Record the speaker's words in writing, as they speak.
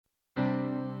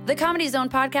The Comedy Zone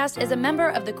podcast is a member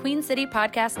of the Queen City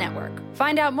Podcast Network.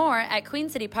 Find out more at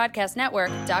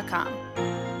queencitypodcastnetwork.com.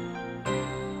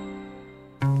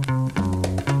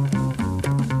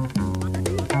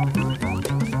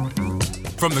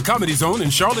 From the Comedy Zone in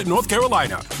Charlotte, North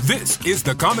Carolina, this is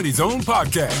the Comedy Zone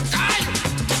Podcast.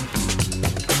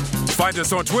 Find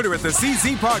us on Twitter at the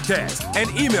CZ Podcast and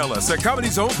email us at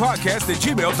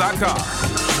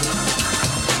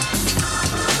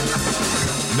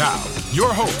comedyzonepodcast@gmail.com. Now,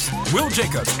 your hosts, Will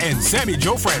Jacobs and Sammy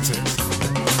Joe Francis.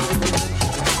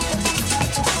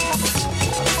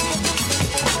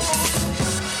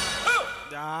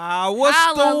 What's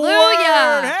Hallelujah. the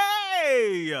word?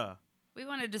 Hey! We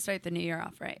wanted to start the new year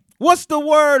off right. What's the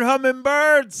word,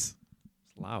 hummingbirds?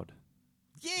 It's loud.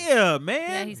 Yeah, Yeah,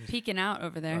 man. he's peeking out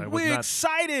over there. We're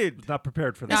excited. Not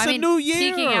prepared for No, this. It's I a mean, new year.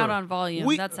 peeking out on volume.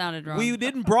 That sounded wrong. We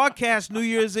didn't broadcast New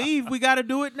Year's Eve. We got to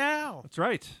do it now. That's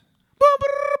right.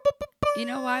 You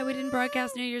know why we didn't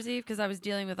broadcast New Year's Eve? Because I was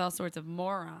dealing with all sorts of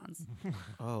morons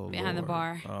Oh, behind the Lord.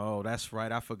 bar. Oh, that's right.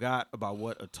 I forgot about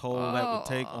what a toll that would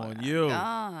take on you.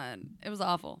 God. It was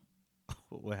awful.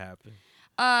 What happened?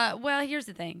 Well, here's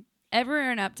the thing.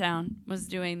 Everywhere in Uptown was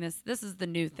doing this. This is the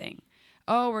new thing.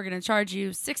 Oh, we're going to charge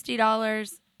you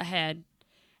 $60 a head,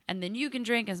 and then you can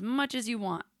drink as much as you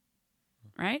want.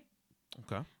 Right?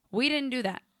 Okay. We didn't do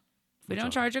that. We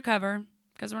don't charge a cover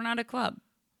because we're not a club.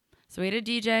 So we had a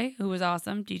DJ who was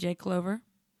awesome, DJ Clover.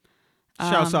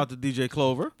 Shouts out to DJ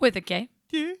Clover. With a K.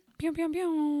 Yeah. Pew, pew,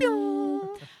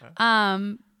 pew.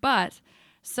 But,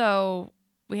 so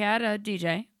we had a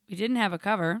DJ. We didn't have a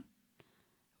cover.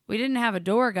 We didn't have a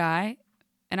door guy.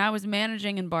 And I was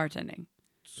managing and bartending.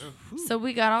 So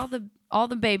we got all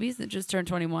the babies that just turned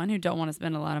 21 who don't want to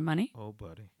spend a lot of money. Oh,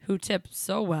 buddy. Who tip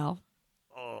so well.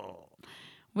 Oh.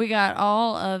 We got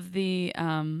all of the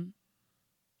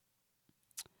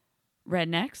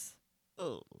rednecks.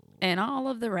 Oh. And all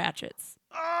of the ratchets.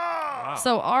 Oh.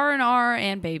 So R&R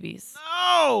and babies.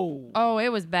 No. Oh, it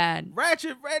was bad.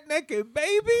 Ratchet, redneck, and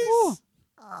babies. Ooh.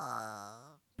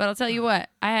 But I'll tell you what,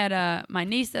 I had my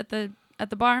niece at the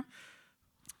bar,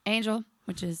 Angel,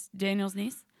 which is Daniel's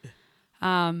niece,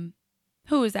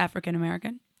 who is African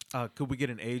American. Could we get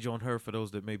an age on her for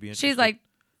those that may be interested? She's like,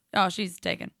 oh, she's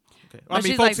taken. Okay. But I mean,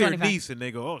 she's folks like hear 25. niece and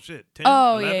they go, oh, shit, 10,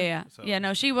 Oh, 11? yeah. So- Yeah,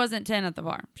 no, she wasn't 10 at the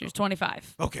bar. She was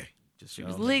 25. Okay. Just She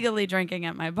was legally drinking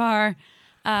at my bar.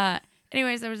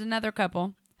 Anyways, there was another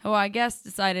couple who I guess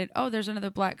decided, oh, there's another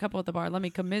black couple at the bar. Let me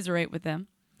commiserate with them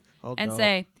and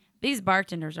say, these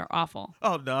bartenders are awful.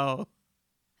 Oh, no.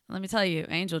 Let me tell you,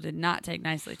 Angel did not take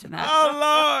nicely to that.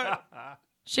 Oh, Lord.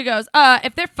 She goes,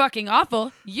 if they're fucking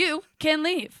awful, you can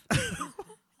leave.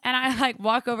 And I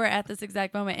walk over at this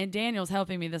exact moment, and Daniel's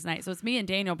helping me this night. So it's me and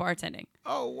Daniel bartending.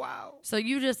 Oh, wow. So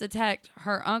you just attacked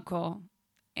her uncle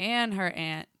and her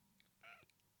aunt.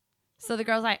 So the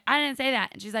girl's like, I didn't say that.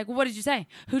 And she's like, well, what did you say?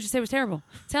 Who'd you say was terrible?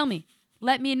 Tell me.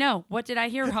 Let me know. What did I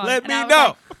hear wrong? Let And me I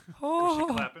was know.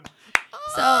 like, oh.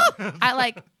 So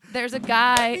there's a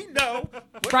guy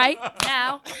right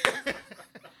now.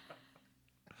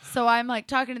 So I'm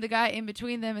talking to the guy in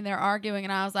between them and they're arguing.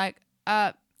 And I was like,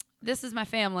 this is my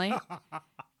family.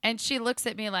 And she looks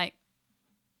at me like,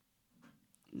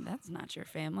 that's not your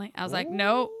family. I was like,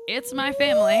 no, it's my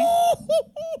family.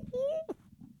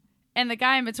 And the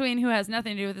guy in between who has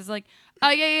nothing to do with it is like, oh,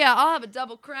 yeah, I'll have a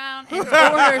double crown and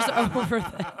orders over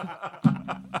them.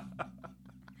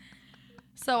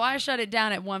 So I shut it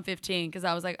down at 1:15 because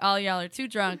I was like, all y'all are too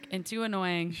drunk and too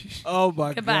annoying. Oh,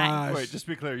 my Goodbye. gosh. Wait, just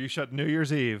to be clear, you shut New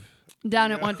Year's Eve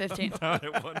Down at 1:15. down at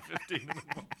 1:15 in the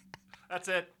morning. That's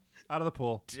it. Out of the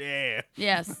pool. Damn.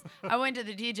 Yes. I went to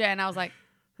the DJ and I was like,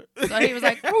 so he was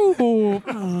like, ooh.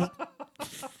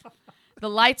 The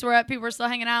lights were up. People were still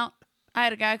hanging out. I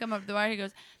had a guy come up to the bar. He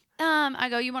goes, I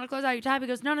go, you want to close out your tab? He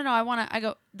goes, no, I want to. I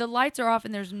go, the lights are off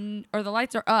and or the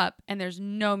lights are up and there's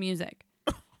no music.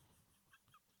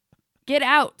 Get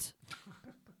out.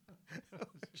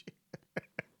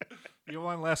 You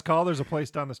want last call? There's a place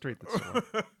down the street that's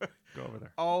go over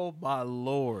there. Oh, my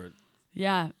Lord.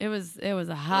 Yeah, it was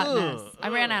a hot mess. I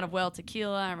ran out of Well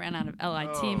Tequila. I ran out of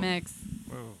LIT mix.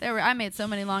 I made so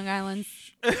many Long Islands.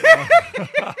 I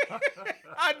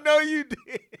know you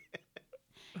did.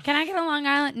 Can I get a Long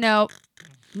Island? No,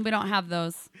 we don't have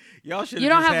those. Y'all should You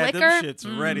have don't just have had liquor? them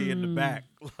shits ready in the back,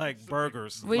 like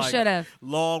burgers. We like should have.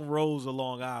 long rows of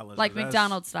Long Island. Like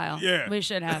McDonald's style. Yeah. We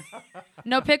should have.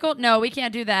 No pickle? No, we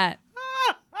can't do that.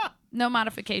 No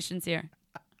modifications here.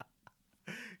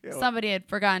 Yo. Somebody had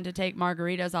forgotten to take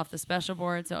margaritas off the special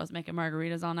board, so I was making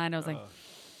margaritas all night. I was like,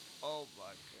 Oh,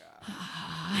 my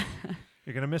God.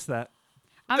 You're going to miss that.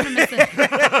 I'm gonna miss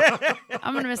it.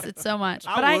 I'm gonna miss it so much.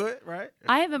 But I would, right?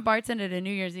 I haven't bartended a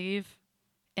New Year's Eve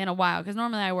in a while because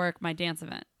normally I work my dance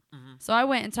event. Mm-hmm. So I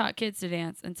went and taught kids to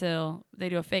dance until they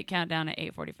do a fake countdown at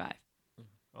 8:45.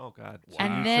 Oh God.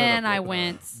 And then I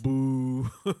went. Boo.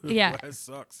 Yeah. That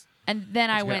sucks. And then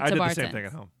I went I to did bartend. the same thing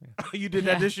at home. Yeah, You did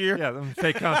that this year? yeah, the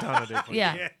fake countdown today.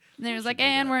 Yeah. And it was like,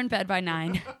 and we're in bed by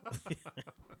 9.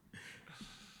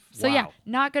 So yeah, Wow.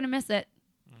 not gonna miss it.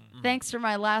 Thanks for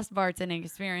my last bartending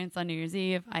experience on New Year's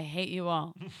Eve. I hate you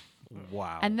all.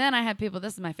 Wow. And then I had people.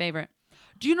 This is my favorite.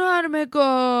 Do you know how to make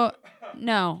a?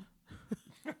 No.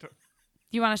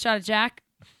 You want a shot of Jack?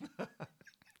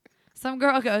 Some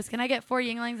girl goes, "Can I get 4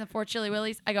 Yinglings and 4 Chili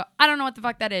Willies?" I go, "I don't know what the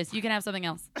fuck that is. You can have something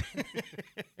else."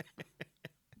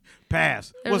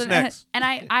 Pass. There was What's an- next? And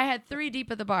I had 3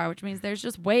 deep at the bar, which means there's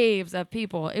just waves of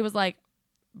people. It was like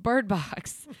Bird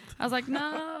Box. I was like,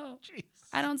 no,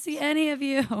 I don't see any of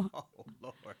you. Oh,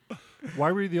 Lord.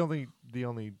 Why were you the only?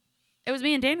 It was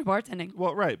me and Dana bartending.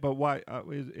 Well, right, but why?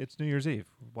 It's New Year's Eve.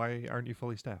 Why aren't you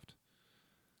fully staffed?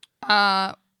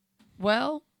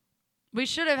 Well, we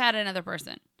should have had another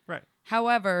person. Right.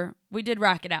 However, we did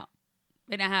rock it out.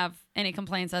 We didn't have any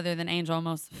complaints other than Angel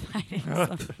almost fighting.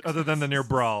 Other than the near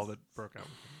brawl that broke out.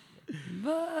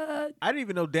 But I didn't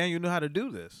even know Daniel knew how to do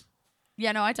this.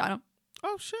 yeah, no, I taught him.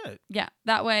 Oh, shit. Yeah,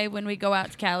 that way when we go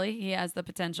out to Cali, he has the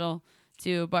potential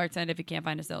to bartend if he can't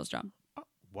find a sales drum.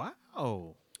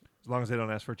 Wow. As long as they don't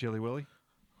ask for Chili Willy,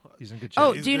 he's in good shape.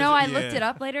 Oh, Is do you this- know I yeah. looked it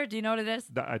up later? Do you know what it is?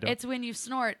 I don't. It's when you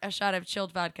snort a shot of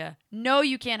chilled vodka. No,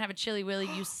 you can't have a Chili Willy,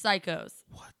 you psychos.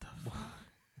 What the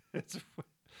fuck?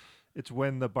 It's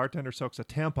when the bartender soaks a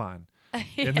tampon in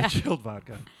Yeah. the chilled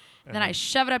vodka. And Then I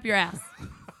shove it up your ass.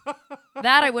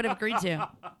 That I would have agreed to.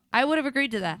 I would have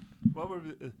agreed to that. What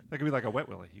would that could be like a wet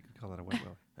willy. You could call it a wet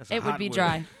willy. That's a It would hot be Willy.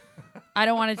 dry. I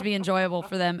don't want it to be enjoyable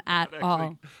for them at all.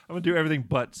 I'm gonna do everything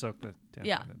but soak the tampon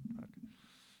Yeah. in vodka.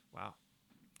 Wow.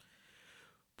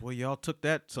 Boy, y'all took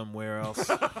that somewhere else.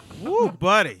 Woo,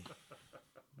 buddy.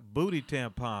 Booty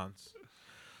tampons.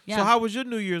 Yeah, So how was your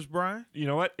New Year's, Brian? You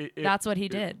know what? that's what he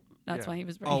did. That's yeah. why he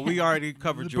was. Oh, we already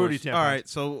covered The booty yours. tampons. All right.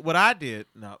 So what I did.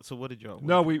 No. So what did y'all?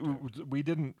 No, we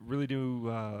didn't really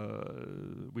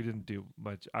do. We didn't do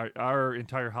much. Our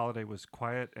entire holiday was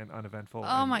quiet and uneventful.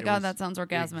 Oh and my it God, was that sounds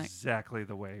orgasmic. Exactly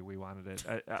the way we wanted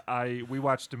it. We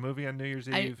watched a movie on New Year's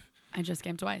Eve. I just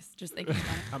came twice, just thinking about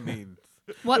it. I mean,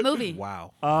 What movie?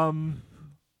 wow.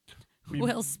 We-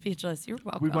 Will's speechless. You're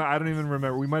welcome. I don't even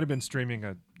remember. We might have been streaming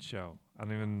a show. I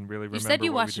don't even really remember. You said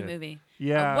you what we watched a did. movie.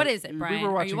 Yeah. What is it, we Brian?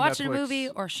 were Are you watching Netflix a movie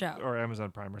or show? or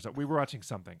Amazon Prime or something? We were watching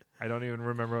something. I don't even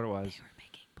remember what it was.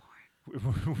 We're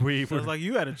making porn. we Sounds were, like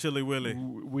you had a Chili Willy.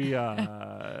 we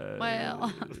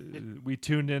Well. we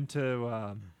tuned into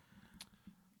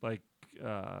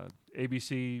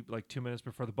ABC like 2 minutes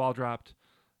before the ball dropped,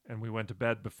 and we went to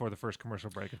bed before the first commercial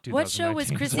break of 2019. What show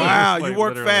was Chrissy- So Wow, it was you work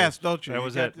literally- fast, don't you? That You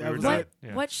was got- it. We that were was done. it.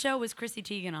 Yeah. What show was Chrissy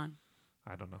Teigen on?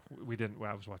 I don't know. We didn't.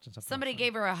 Well, I was watching something. Somebody else.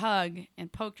 gave her a hug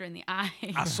and poked her in the eye.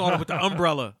 I saw it with the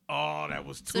umbrella. Oh, that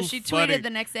was too So she funny. tweeted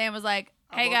the next day and was like,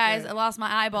 "Hey I'm guys, okay." I lost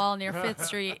my eyeball near 5th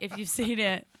Street. If you've seen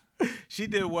it." She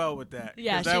did well with that. 'cause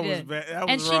Yeah, that she was did. That was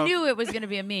And she rough. knew it was going to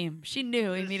be a meme. She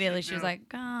knew immediately. She was like,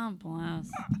 "God bless."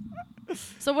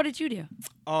 So what did you do?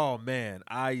 Oh man,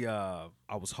 I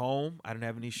was home. I didn't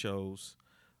have any shows,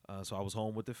 so I was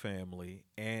home with the family.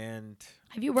 And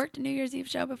Have you worked a New Year's Eve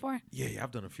show before? yeah,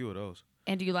 I've done a few of those.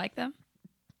 And do you like them?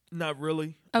 Not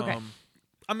really. Okay.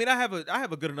 I mean, I have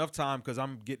a good enough time because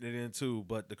I'm getting it in too,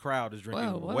 but the crowd is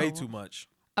drinking Whoa, way whoa. too much.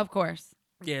 Of course.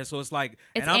 Yeah, so it's like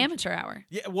It's and I'm- amateur hour.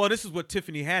 Yeah, well, this is what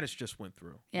Tiffany Haddish just went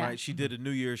through. Yeah. Right, she did a New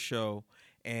Year's show,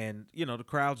 and the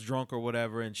crowd's drunk or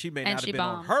whatever, and she may And not she have been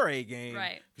on bombed. her A game,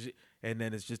 Right. And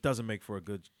then it just doesn't make for a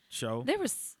good show. There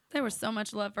was so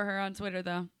much love for her on Twitter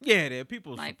though. Yeah, there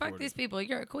people Like, fuck support these it. people.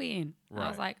 You're a queen. I was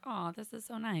Right. like, oh, this is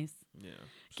so nice. Yeah,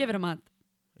 Give it a month.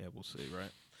 yeah, we'll see,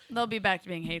 right? They'll be back to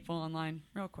being hateful online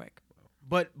real quick.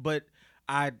 But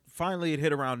I finally it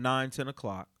hit around 9-10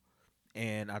 o'clock,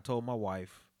 and I told my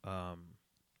wife, I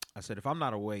said, if I'm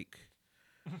not awake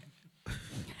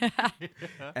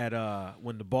at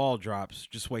when the ball drops,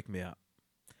 just wake me up.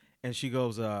 And she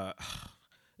goes,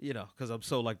 because I'm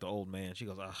so like the old man. She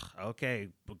goes, okay,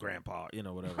 grandpa,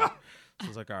 whatever. So I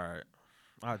was like, all right,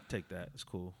 I'll take that. It's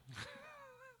cool.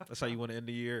 That's how you want to end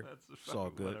the year. It's all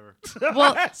good.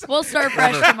 We'll start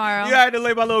fresh tomorrow. Yeah, I had to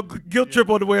lay my little guilt trip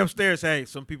on the way upstairs. Hey,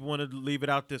 some people want to leave it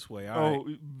out this way. All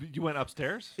right. You went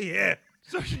upstairs? Yeah.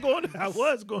 So I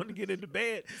was going to get into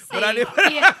bed, but See, I didn't.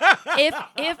 yeah,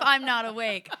 if I'm not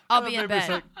awake, I'll be in Maybe it's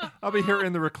bed. like, I'll be here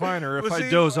in the recliner. If Well, I see,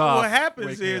 doze off. what happens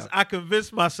wake me is up. I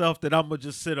convince myself that I'm gonna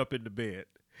just sit up in the bed,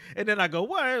 And then I go,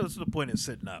 well, what's the point in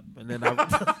sitting up? And then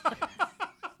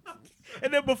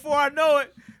and then before I know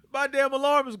it, my damn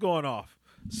alarm is going off.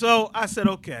 So I said,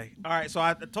 okay. All right. So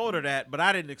I told her that, but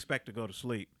I didn't expect to go to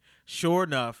sleep. Sure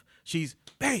enough, she's,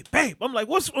 babe. I'm like,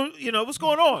 what's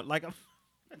going on? Like,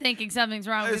 Thinking something's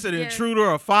wrong with it's an you. intruder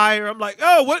or fire. I'm like,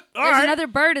 oh, what? All There's right. another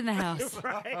bird in the house.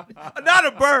 Right. Not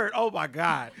a bird. Oh my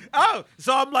God. Oh,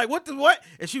 so I'm like, what?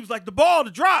 And she was like, the ball to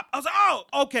drop. I was like, oh,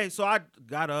 okay. So I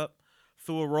got up,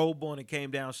 threw a robe on, and came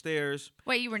downstairs.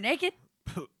 Wait, you were naked?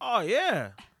 Oh yeah.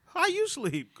 How you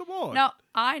sleep? Come on. No,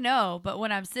 I know, but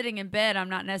when I'm sitting in bed, I'm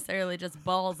not necessarily just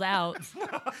balls out. Well,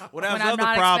 that was when I'm the other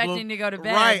not problem. expecting to go to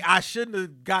bed. Right. I shouldn't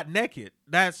have got naked.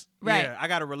 That's Right. Yeah, I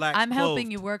got to relax. I'm helping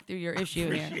clothed. you work through your issue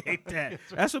here. Appreciate that.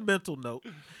 That's a mental note.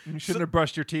 You shouldn't have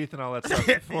brushed your teeth and all that stuff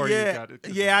before you got it.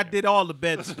 Yeah, I did all the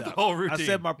bed stuff. The whole I routine.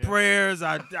 said my prayers.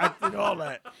 I did all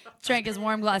that. Drank his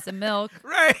warm glass of milk.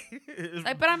 Right.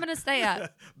 Like, but I'm going to stay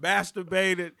up.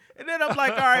 Masturbated. And then I'm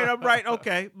like, all right, I'm right.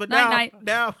 Okay. But Night,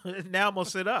 now I'm going to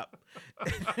sit up.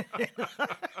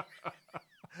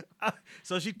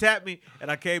 So she tapped me,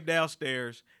 and I came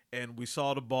downstairs, and we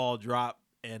saw the ball drop.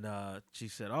 And she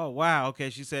said, oh, wow. Okay.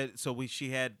 She said, so she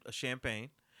had a champagne.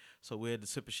 So we had to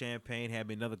sip of champagne, had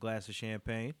me another glass of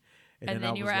champagne. And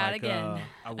then I you was were out like, again.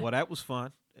 well, that was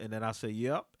fun. And then I said,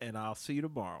 yep, and I'll see you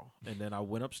tomorrow. And then I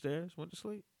went upstairs, went to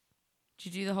sleep.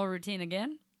 Did you do the whole routine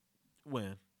again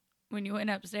When? when you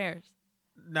went upstairs?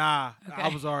 Nah, I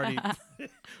Okay. was already.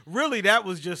 Really, that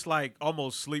was just like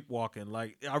almost sleepwalking.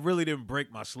 Like, I really didn't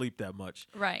break my sleep that much.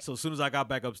 Right. So as soon as I got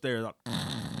back upstairs,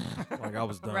 I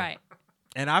was done. Right.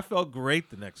 And I felt great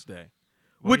the next day.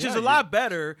 Well, Which yeah, is a lot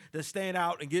better than staying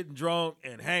out and getting drunk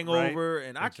and hangover,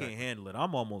 and I Exactly. can't handle it.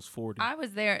 I'm almost 40. I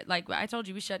was there. Like I told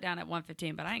you, we shut down at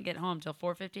 1:15, but I didn't get home till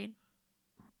 4:15.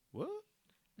 What?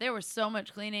 There was so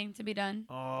much cleaning to be done.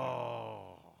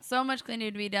 Oh. So much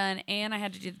cleaning to be done, and I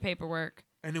had to do the paperwork.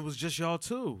 And it was just y'all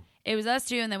too. It was us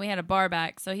two, and then we had a bar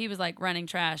back, so he was like running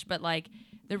trash. But like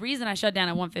the reason I shut down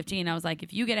at 1:15, I was like,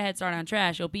 if you get a head start on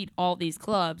trash, you'll beat all these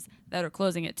clubs that are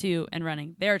closing at 2 and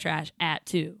running their trash at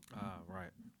 2.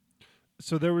 Right.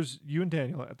 So there was you and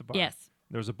Daniel at the bar. Yes.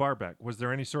 There was a bar back. Was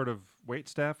there any sort of wait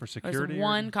staff or There's security?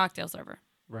 one cocktail server.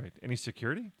 Right. Any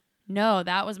security? No,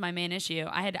 that was my main issue.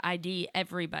 I had to ID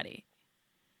everybody,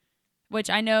 which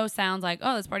I know sounds like,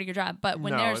 oh, that's part of your job. But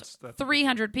when No, there's that's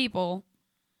 300 people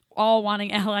all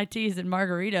wanting LITs and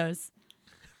margaritas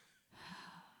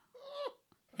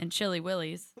and chili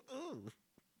willies.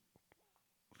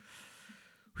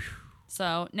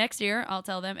 So next year, I'll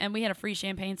tell them. And we had a free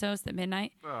champagne toast at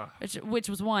midnight, Ugh. which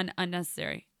was one,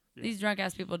 unnecessary. Yeah. These drunk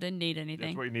ass people didn't need That's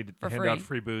anything. what you needed for to hand free. out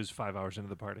free booze 5 hours into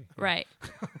the party. Right.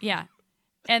 Yeah.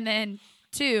 And then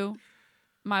 2,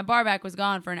 my bar back was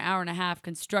gone for an hour and a half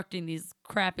constructing these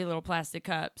crappy little plastic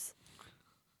cups.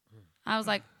 I was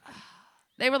like,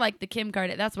 they were like the Kim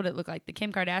Kardashian. That's what it looked like. The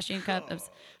Kim Kardashian cups.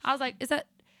 I was like,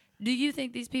 do you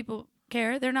think these people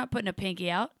care? They're not putting a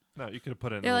pinky out. No, you could have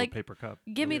put it in They're a like, little paper cup.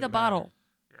 Give me the Wouldn't matter. bottle.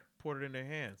 Poured it in their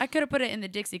hands. I could have put it in the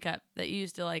Dixie cup that you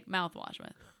used to like mouthwash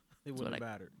with. It wouldn't have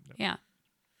mattered. Yeah.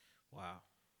 Wow.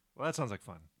 Well, that sounds like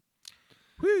fun.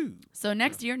 Whew. So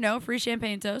next year, no free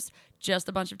champagne toast, just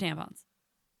a bunch of tampons.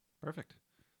 Perfect.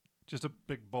 Just a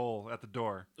big bowl at the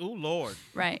door. Oh, Lord.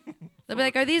 Right. They'll be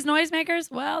like, are these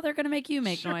noisemakers? Well, they're going to make you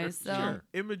make noise. So Sure.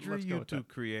 Imagery Let's go you with two that.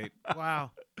 create.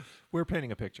 Wow. We're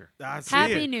painting a picture. I see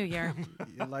Happy it. New Year.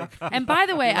 You're like, And by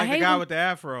the way, you're like I the hate guy when with the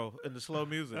afro and the slow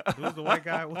music. Who's the white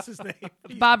guy? What's his name?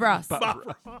 Bob Ross.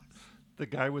 Bob. The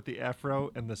guy with the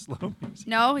afro and the slow music.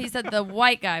 No, he said the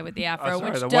white guy with the afro,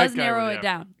 sorry, which the does white guy narrow with the it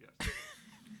down. afro.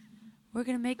 We're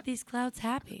going to make these clouds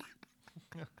happy.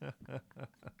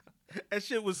 That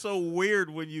shit was so weird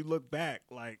when you look back.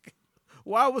 Like,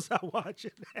 why was I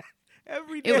watching that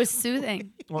every day? It was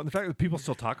soothing. Well, the fact that people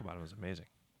still talk about it was amazing.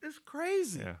 It's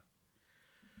crazy.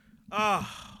 Yeah.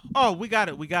 Oh, we got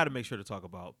it. We got to make sure to talk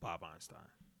about Bob Einstein.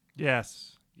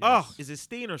 Yes. Oh, Yes. is it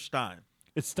Steen or Stein?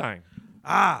 It's Stein.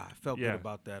 I felt Yeah. good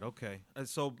about that. Okay. And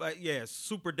so, yeah,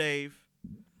 Super Dave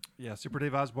Yeah, Super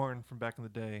Dave Osborne from back in the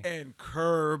day. and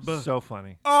Curb. So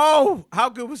funny. Oh, how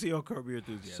good was he on Curb Your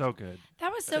Enthusiasm? So good.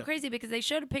 That was so crazy because they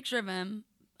showed a picture of him.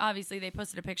 Obviously, they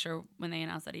posted a picture when they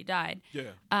announced that he died.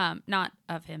 Yeah. Not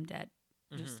of him dead,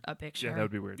 just a picture. Yeah, that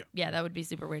would be weird. Yeah, that would be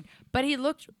super weird. But he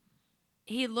looked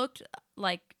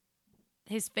like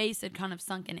his face had kind of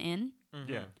sunken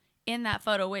Yeah. in that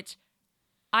photo, which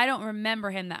I don't remember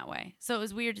him that way. So it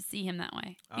was weird to see him that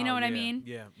way. You know Oh, what I yeah, mean?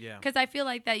 Yeah, yeah. Because I feel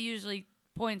like that usually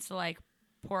points to like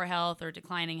poor health or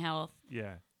declining health.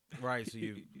 Yeah. Right, so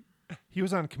you... He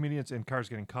was on Comedians in Cars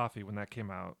Getting Coffee when that came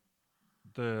out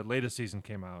The latest season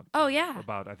came out. Oh, yeah.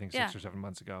 About I think Yeah. 6 or 7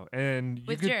 months ago, and you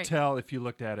With could Jerry. tell if you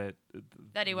looked at it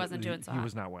That he wasn't doing so He hot.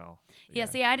 was not well. Yeah,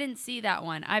 see, I didn't see that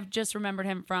one. I've just remembered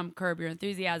him from Curb Your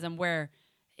Enthusiasm, where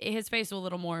his face was a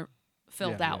little more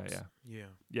filled out.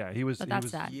 Yeah, he was. But he that's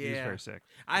was, sad. He was very sick.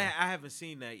 I haven't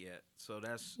seen that yet, so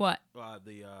that's What?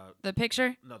 The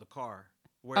picture? no, the car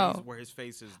where where his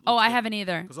face is. Oh, I haven't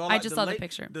either. 'Cause I just saw the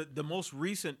picture. The most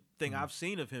recent thing I've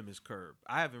seen of him is Curb.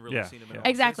 I haven't really seen him at all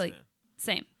Exactly. since then.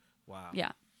 Same. Wow.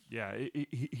 Yeah. Yeah,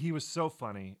 he was so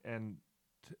funny, and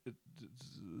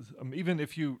even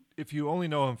if you only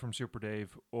know him from Super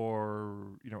Dave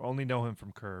or only know him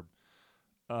from Curb,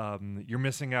 you're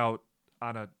missing out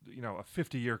on a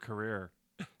 50-year career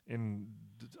in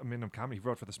comedy. He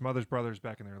wrote for the Smothers Brothers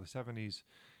back in the early 70s.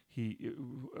 He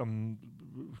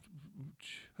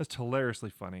that's hilariously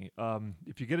funny.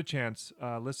 If you get a chance,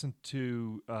 listen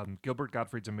to Gilbert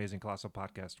Gottfried's Amazing Colossal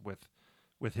Podcast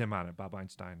with him on it, Bob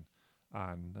Einstein,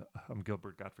 on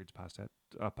Gilbert Gottfried's podcast.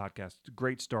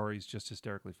 Great stories, just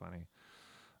hysterically funny.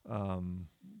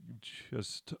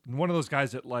 Just one of those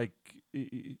guys that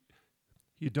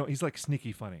he's like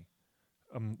sneaky funny.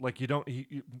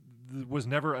 He was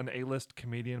never an A-list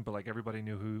comedian, but like everybody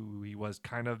knew who he was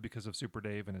kind of because of Super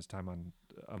Dave and his time on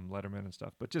Letterman and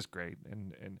stuff, but just great.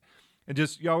 And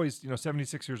just, you always,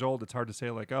 76 years old, it's hard to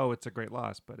say like, oh, it's a great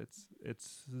loss, but it's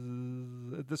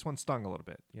this one stung a little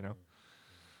bit,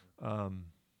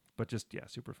 but just, yeah,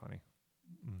 super funny.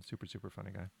 Super, super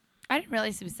funny guy. I didn't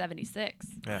realize he was 76.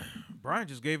 Yeah. Brian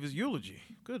just gave his eulogy.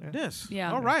 Goodness.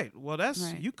 Yeah. All right. Well,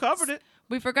 you covered it.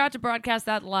 We forgot to broadcast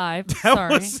that live. That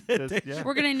Sorry. was it. Yeah.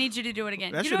 We're going to need you to do it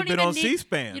again. That You should have don't been even on need-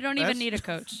 C-SPAN. You don't even need a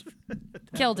coach.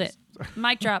 Killed it.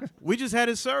 Mic drop. We just had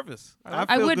his service.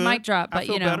 I feel would good. mic drop, I but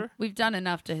feel better. we've done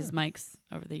enough to his mics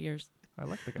over the years. I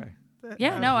like the guy.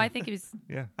 Yeah, no, I think he was.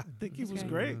 Yeah. I think he was Okay.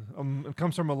 great. It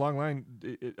comes from a long line,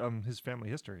 his family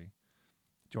history.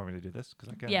 Do you want me to do this? Because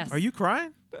I can. Yes. Are you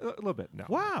crying? A little bit. No.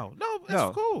 Wow. No,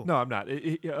 that's cool. No, I'm not.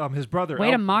 His brother.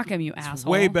 Way to mock him, you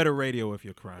asshole. Way better radio if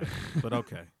you're crying. But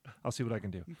okay. I'll see what I can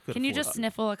do. Can you just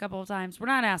sniffle a couple of times? We're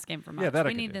not asking for much. that I we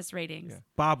can need do. this ratings. Yeah.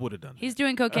 Bob would have done He's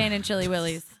doing cocaine and Chili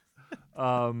Willies.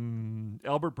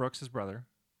 Albert Brooks, his brother.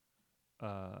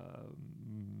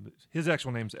 His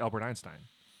actual name's Albert Einstein.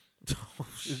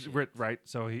 Right?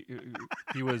 So he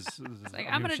was. Like,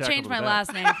 I'm going to change my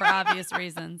last name for obvious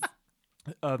reasons.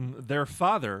 Their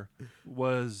father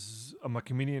was a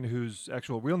comedian whose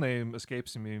actual real name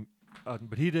escapes me,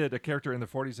 but he did a character in the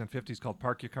 40s and 50s called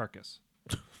Park Your Carcass.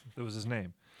 That was his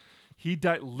name. He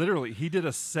died literally. He did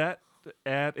a set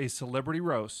at a celebrity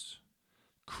roast,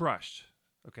 crushed.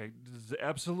 Okay,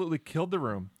 absolutely killed the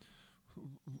room.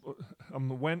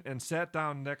 Went and sat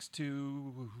down next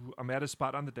to. I'm at his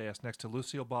spot on the dais next to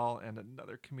Lucille Ball and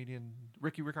another comedian,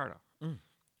 Ricky Ricardo.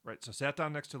 Right, so sat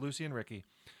down next to Lucy and Ricky.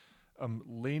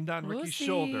 Leaned on Ricky's Lucy.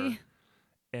 shoulder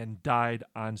and died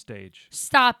on stage.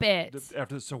 Stop it.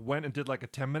 So went and did like a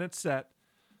 10-minute set.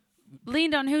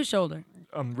 Leaned on whose shoulder?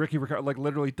 Ricky Ricardo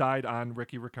literally died on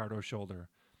Ricky Ricardo's shoulder.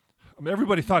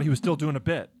 Everybody thought he was still doing a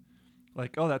bit.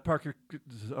 Like, oh, that Park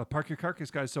Your Carcass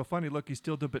guy's so funny. Look, he's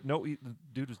still doing a bit. No, the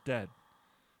dude was dead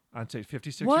on stage.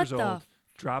 56 What years the old.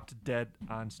 Dropped dead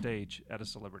on stage at a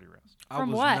celebrity roast. From I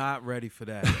was what? not ready for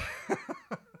that.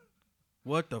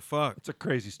 What the fuck? It's a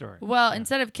crazy story. Well,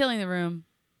 instead of killing the room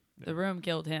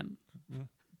killed him.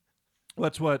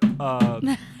 That's what.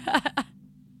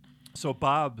 So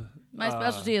Bob. My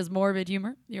specialty is morbid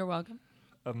humor. You're welcome.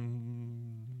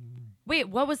 Wait,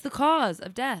 what was the cause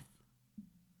of death?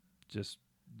 Just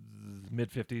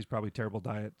mid-50s, probably terrible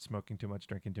diet, smoking too much,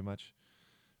 drinking too much.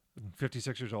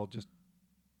 56 years old, just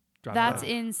dropped That's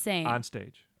dead insane. on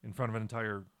stage in front of an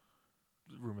entire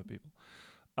room of people.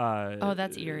 Oh,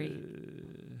 that's eerie.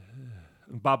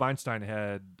 Bob Einstein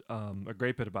had a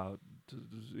great bit about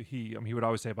he would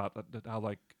always say about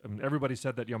how everybody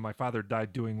said that my father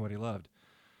died doing what he loved.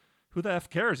 Who the F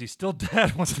cares? He's still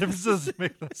dead. What's the difference does it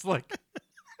make? That's like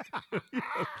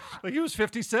he was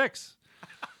 56.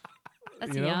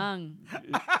 That's you know? young.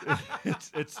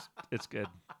 It's good.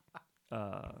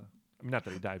 Not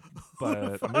that he died, but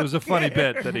it was a funny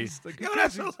bit that he's like,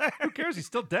 who cares? He's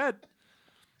still dead.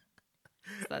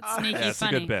 That's sneaky Yeah, it's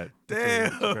funny. a good bit. Damn.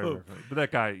 It's very, very funny. But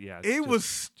that guy, yeah. it's It just- was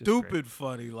just stupid great.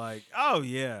 funny. Like, oh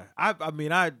yeah. I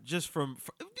mean, I just from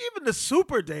even the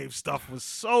Super Dave stuff was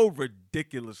so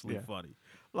ridiculously Yeah. funny.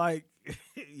 Like,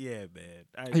 yeah,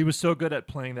 man. He was so good at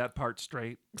playing that part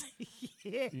straight.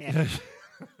 Yeah.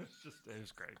 It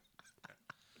was great.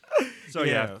 So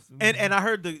yeah. And I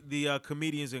heard the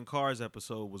comedians in cars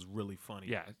episode was really funny.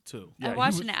 Yeah. too. Yeah, I he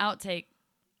watched was- an outtake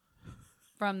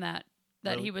from that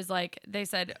that he was like, they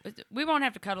said, we won't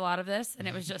have to cut a lot of this. And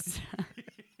it was just.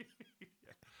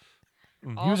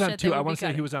 He all was on shit two. they I would be want to say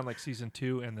he cutting. was on like season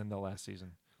 2 and then the last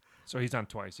season. So he's on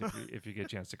twice if you get a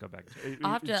chance to go back.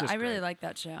 I'll have It's to. just I really great. like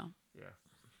that show.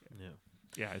 Yeah.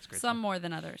 Yeah, it's great. Some more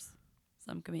than others.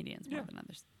 Some comedians more Yeah. than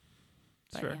others.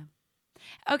 It's But fair.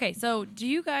 yeah. Okay, so do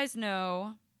you guys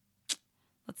know?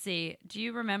 Let's see. Do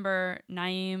you remember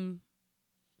Naeem?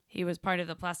 He was part of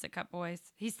the Plastic Cup Boys.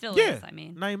 He still Yeah. is. I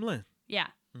mean, Naeem Lynn. yeah.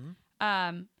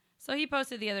 So he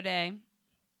posted the other day.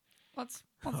 Let's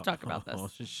talk about this. Oh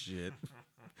shit.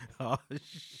 Oh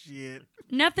shit.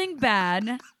 Nothing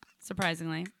bad,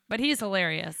 surprisingly, but he's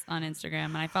hilarious on Instagram,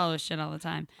 and I follow his shit all the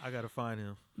time. I gotta find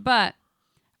him. But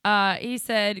he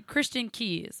said Christian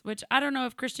Keys, which I don't know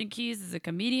if Christian Keys is a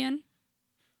comedian,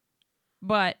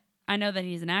 but I know that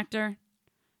he's an actor.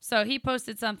 So he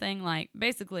posted something like,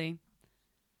 basically,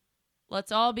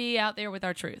 let's all be out there with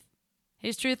our truth.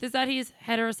 His truth is that he's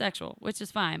heterosexual, which is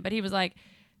fine. But he was like,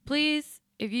 please,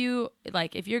 if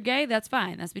you're gay, that's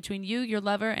fine. That's between you, your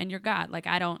lover, and your God. Like,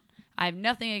 I have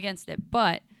nothing against it,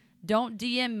 but don't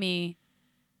DM me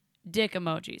dick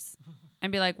emojis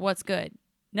and be like, what's good?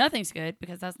 Nothing's good,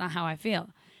 because that's not how I feel.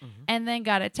 And then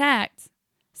got attacked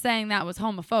saying that was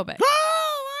homophobic.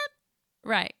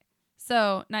 Right.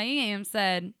 So Naeem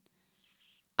said,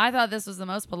 I thought this was the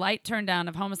most polite turn down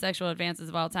of homosexual advances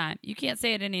of all time. You can't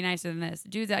say it any nicer than this.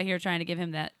 Dude's out here trying to give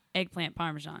him that eggplant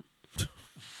parmesan.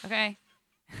 Okay?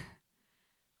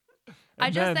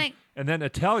 And then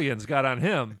Italians got on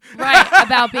him. Right,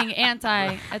 about being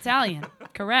anti-Italian.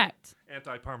 Correct.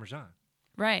 Anti-Parmesan.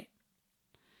 Right.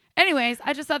 Anyways,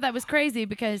 I just thought that was crazy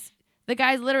because the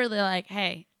guy's literally like,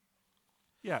 hey,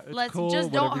 Yeah, it's let's cool, just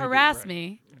whatever don't you do, harass right.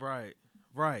 me.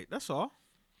 Right. That's all.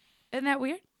 Isn't that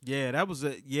weird? Yeah, that was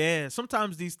it. Yeah,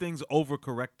 sometimes these things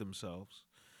overcorrect themselves.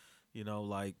 You know,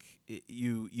 like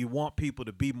you want people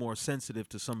to be more sensitive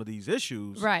to some of these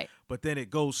issues, Right. But then it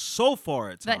goes so far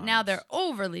at times That now they're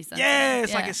overly sensitive. yeah,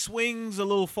 it's like it swings a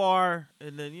little far,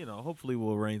 and then hopefully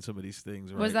we'll arrange some of these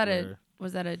things. Was right,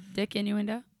 that a dick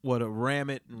innuendo? what a ram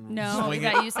it and No, swing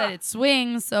that it? you said it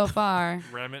swings so far.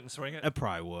 Ram it and swing it. It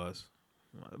probably was.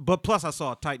 But plus, I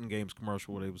saw a Titan Games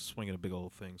commercial where they was swinging a big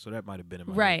old thing, so that might have been in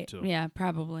my head Right. too. Yeah,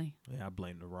 probably. Yeah, I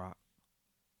blame The Rock.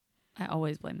 I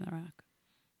always blame The Rock.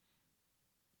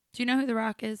 Do you know who The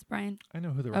Rock is, Brian? I know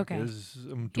who the Rock Okay. is.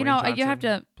 You Dwayne know, you have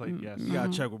Johnson to- played- yes. You gotta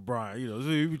check with Brian. So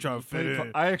you be trying to fit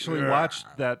in. I actually Yeah. watched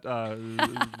that.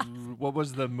 What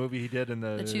was the movie he did in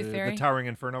The Tooth Fairy? the Towering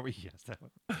Inferno? Yes, that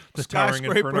one. The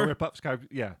Skyscraper? Towering Inferno.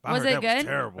 Yeah. I Was heard it that good?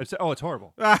 terrible. It's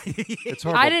horrible. It's It's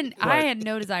horrible. I didn't. I but- had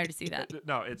no desire to see that.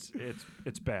 No, it's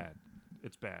bad.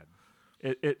 It's bad.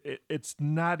 It's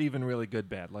not even really good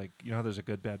bad. Like, you know how there's a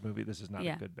good bad movie? This is not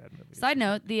Yeah. a good bad movie. Side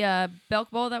note: the Belk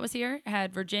Bowl that was here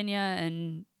had Virginia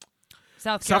and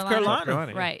South South Carolina. South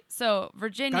Carolina. Right. So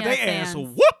Virginia Got their fans. ass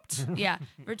whooped. Yeah,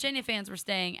 Virginia fans were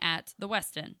staying at the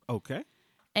Westin, Okay.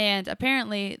 and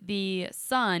apparently the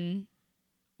son,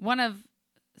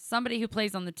 somebody who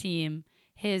plays on the team,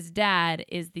 his dad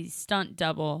is the stunt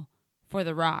double for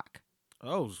The Rock.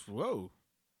 Oh, whoa.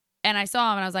 And I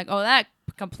saw him and I was like, oh, that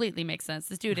completely makes sense.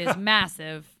 This dude is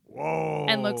massive Whoa.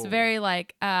 and looks very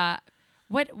like,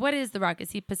 what is The Rock?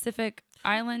 Is he Pacific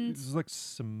Island? This is like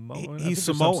Samoan. He's I think there's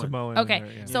some Samoan. Samoan in Okay,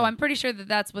 there, yeah. so I'm pretty sure that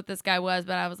that's what this guy was,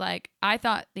 but I was like, I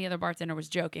thought the other bartender was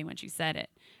joking when she said it.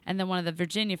 And then one of the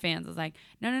Virginia fans was like,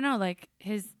 no, like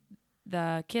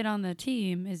the kid on the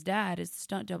team, his dad is the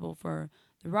stunt double for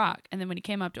The Rock. And then when he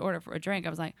came up to order for a drink,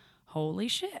 I was like, holy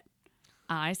shit,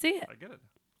 I see it. I get it.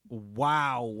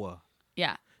 Wow.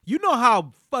 Yeah. You know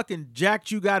how fucking jacked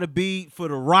you got to be for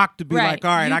The Rock to be Right. like,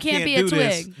 all right, You I can't can't be a do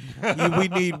this. We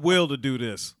need Will to do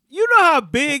this. You know how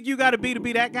big you got to be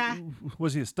that guy?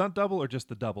 Was he a stunt double or just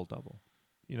the double?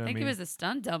 You know I what I think mean? he was a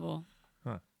stunt double.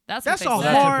 Huh. That's That's a what they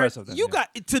That's said. hard. impressive then, You yeah.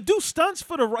 got to do stunts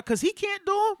for The Rock because he can't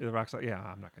do them. Yeah, the Rock's like, yeah,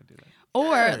 I'm not going to do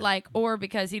that. Or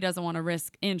because he doesn't want to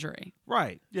risk injury.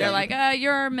 Right. Yeah, They're like,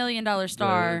 you're $1 million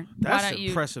star. Why That's don't you?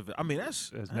 impressive. I mean,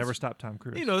 that's Never stopped Tom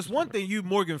Cruise. You know, it's one thing you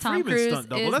Morgan Tom Freeman Cruise stunt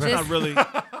double. is That's this- not really.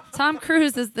 Tom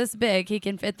Cruise is this big; he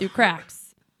can fit through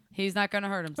cracks. He's not going to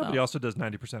hurt No, himself. but he also does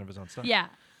 90% of his own stuff. Yeah,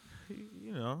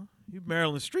 You know, you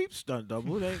Marilyn Streep stunt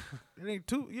double. It ain't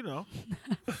too. You know.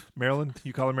 Marilyn,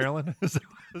 you call her Marilyn?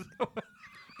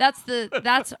 that's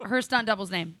her stunt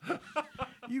double's name.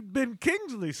 You Ben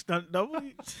Kingsley stunt double.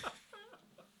 I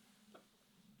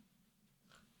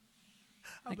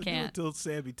I'm gonna do it can't. until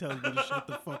Sammy tells me to shut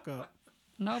the fuck up.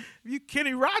 Nope. You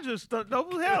Kenny Rogers stunt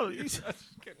double. Hell, you,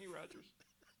 Kenny Rogers.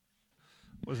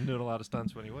 Wasn't doing a lot of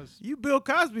stunts when he was. You Bill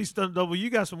Cosby stunt double. You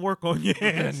got some work on your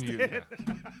hands. Yeah.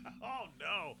 Oh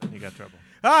no. He got trouble.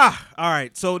 All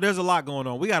right. So there's a lot going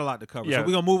on. We got a lot to cover. Yeah. So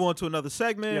we're gonna move on to another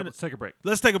segment. Yeah, let's take a break.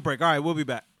 Let's take a break. All right, we'll be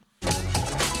back.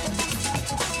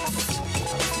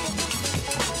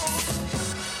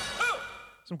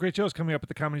 Some great shows coming up at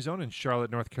the Comedy Zone in Charlotte,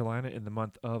 North Carolina in the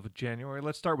month of January.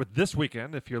 Let's start with this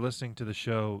weekend. If you're listening to the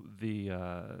show the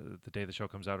day the show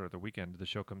comes out or the weekend the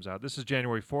show comes out. This is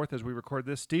January 4th as we record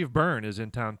this. Steve Byrne is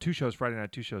in town. 2 shows Friday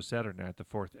night, 2 shows Saturday night, the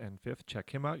 4th and 5th. Check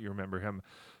him out. You remember him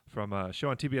from a show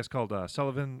on TBS called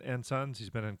Sullivan and Sons. He's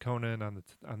been in Conan on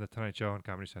the Tonight Show on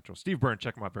Comedy Central. Steve Byrne,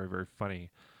 check him out. Very, very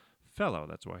funny fellow.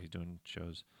 That's why he's doing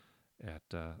shows at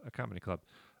a comedy club.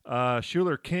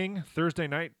 Schuler King, Thursday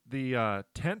night, the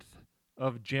 10th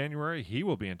of January. He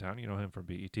will be in town. You know him from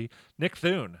BET. Nick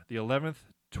Thune, the 11th,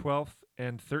 12th,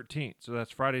 and 13th. So that's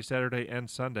Friday, Saturday,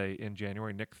 and Sunday in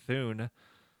January. Nick Thune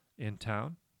in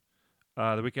town.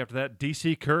 The week after that,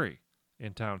 DC Curry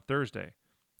in town Thursday,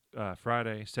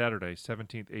 Friday, Saturday,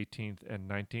 17th, 18th, and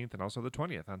 19th, and also the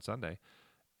 20th on Sunday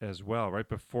as well. Right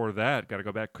before that, got to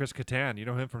go back, Chris Kattan. You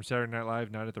know him from Saturday Night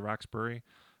Live, Night at the Roxbury.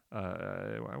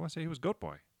 I want to say he was Goat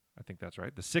Boy. I think that's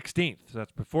right. The 16th. So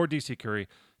that's before DC Curry.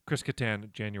 Chris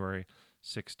Kattan, January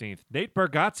 16th. Nate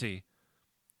Bargatze,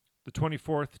 the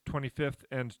 24th, 25th,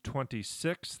 and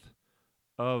 26th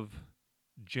of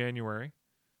January.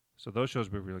 So those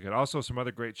shows will be really good. Also, some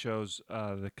other great shows that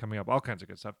are coming up, all kinds of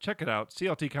good stuff. Check it out,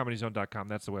 cltcomedyzone.com.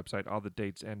 That's the website. All the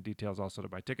dates and details also to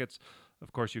buy tickets.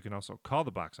 Of course, you can also call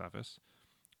the box office.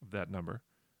 That number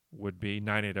would be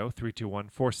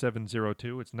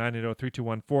 980-321-4702. It's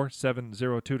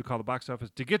 980-321-4702 to call the box office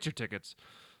to get your tickets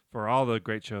for all the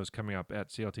great shows coming up at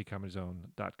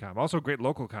cltcomedyzone.com. Also, great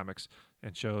local comics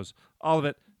and shows. All of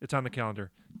it, it's on the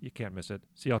calendar. You can't miss it.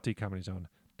 cltcomedyzone.com.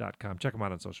 Check them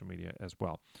out on social media as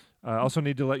well. Also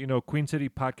need to let you know, Queen City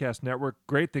Podcast Network,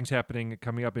 great things happening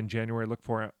coming up in January. Look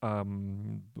for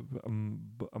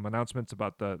announcements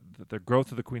about the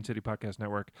growth of the Queen City Podcast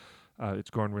Network.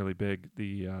 It's growing really big.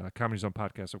 The Comedy Zone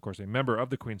Podcast, of course, a member of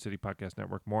the Queen City Podcast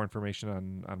Network. More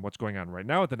information on what's going on right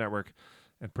now at the network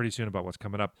and pretty soon about what's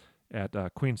coming up at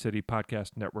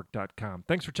queencitypodcastnetwork.com.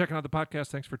 Thanks for checking out the podcast.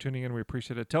 Thanks for tuning in. We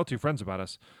appreciate it. Tell 2 friends about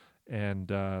us. And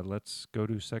let's go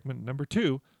to segment number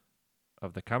 2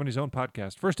 of the Comedy Zone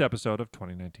podcast, first episode of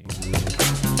 2019.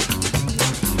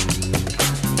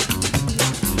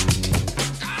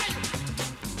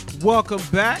 Welcome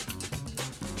back.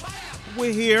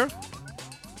 We're here.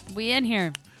 We in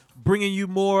here. Bringing you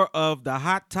more of the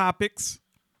hot topics.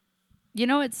 You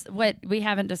know, it's what we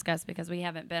haven't discussed because we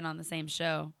haven't been on the same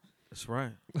show That's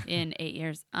right. in 8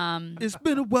 years. It's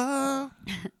been a while.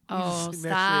 Oh, sing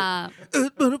that stop.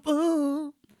 It's been a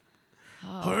while.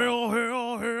 Oh. Hell,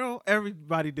 hell, hell.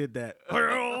 Everybody did that.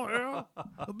 Hell, hell.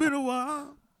 It's been a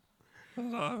while.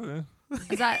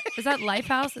 Is that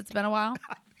Lifehouse? It's been a while.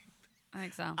 I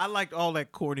think so. I liked all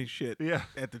that corny shit Yeah.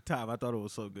 at the time. I thought it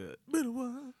was so good. Been a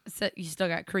while. So you still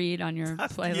got Creed on your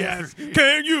playlist? Yes.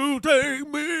 Can you take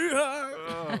me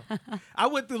high? I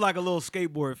went through like a little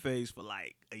skateboard phase for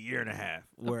like a year and a half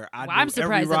where I Well, knew I'm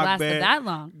surprised every it rock lasted band, that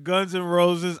long. Guns N'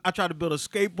 Roses. I tried to build a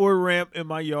skateboard ramp in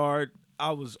my yard.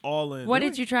 I was all in. What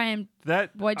did you try and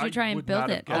What'd you try and would build not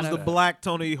have it I was out the of? Black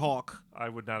Tony Hawk. I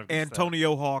would not have guessed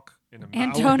Antonio Hawk. that in a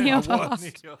Antonio I Hawk.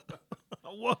 I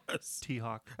was.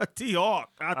 T-Hawk. A T-Hawk.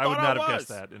 I would not have guessed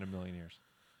that in a million years.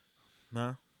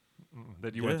 No.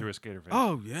 That you Yeah. went through a skater phase.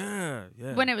 Oh, yeah.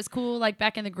 Yeah. When it was cool, like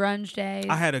back in the grunge days.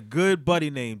 I had a good buddy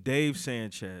named Dave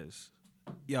Sanchez.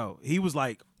 Yo, he was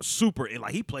like super,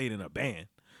 like he played in a band.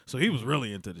 So he was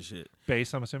really into the shit.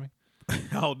 Bass, I'm assuming?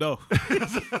 Oh, no.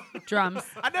 Drums.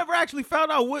 I never actually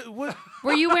found out what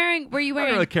Were you wearing? I don't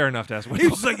really care enough to ask what he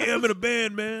was like, yeah, I'm in a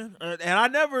band, man. And I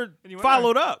never you went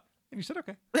followed up. And you said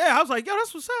okay. Yeah, I was like, yo,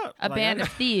 that's what's up. a Like, band I of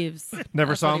thieves?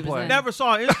 Never That's saw what him he was play. in. never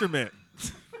saw an instrument.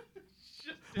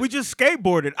 We just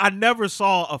skateboarded. I never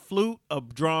saw a flute, a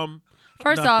drum.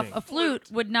 First nothing. off, a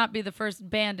flute would not be the first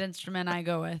band instrument I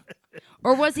go with.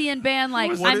 Or was he in band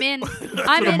like Was I'm it- in? Was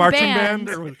I'm it a in marching band.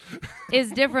 band? Or was,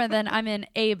 Is different than I'm in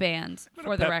a band.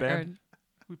 For the pep record, band.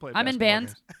 We played I'm in basketball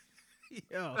band. games.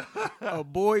 Yeah, a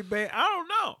boy band. I don't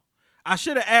know. I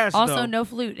should have asked. Also, though. no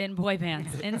flute in boy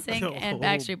bands. NSYNC and Oh,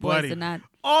 Backstreet Boys buddy. did not.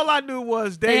 All I knew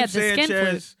was They Dave had the skin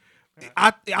Sanchez.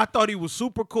 I thought he was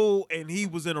super cool, and he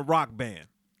was in a rock band.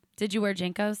 Did you wear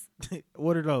Jinkos?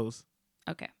 What are those?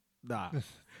 Okay. Nah,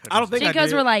 I don't think I Jinkos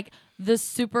did. were like the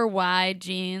super wide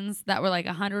jeans that were like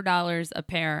 $100 a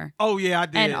pair. Oh yeah, I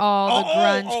did. And all the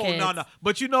grunge no, kids. no.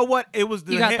 But you know what? It was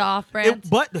the You got the off-brand?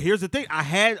 But here's the thing: I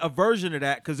had a version of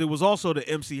that because it was also the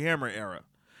MC Hammer era.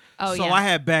 Oh, so yeah. I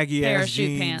had baggy ass Parachute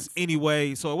jeans pants.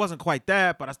 anyway. So it wasn't quite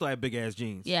that, but I still had big ass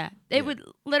jeans. Yeah. They would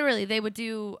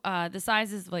do the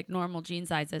sizes of, like, normal jean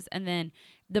sizes, and then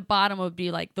the bottom would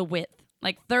be like the width,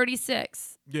 like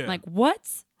 36. Yeah. Like, what?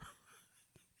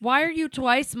 Why are you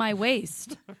twice my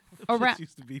waist? Shit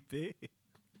used to be big.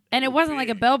 And it wasn't like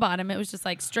a bell bottom. It was just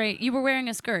like straight. You were wearing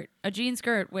a jean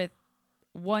skirt with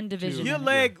one division. Your in it.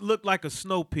 leg looked like a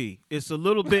snow pea. It's a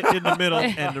little bit in the middle,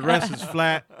 and the rest is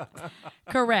flat.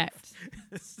 Correct.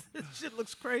 This shit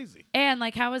looks crazy. And,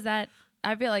 like, how is that?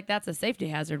 I feel like that's a safety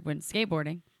hazard when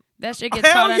skateboarding. That shit gets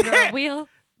Hell caught under yeah. a wheel.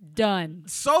 Done.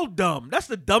 So dumb. That's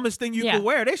the dumbest thing you Yeah. can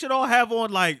wear. They should all have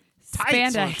on like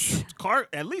tights Spandex. or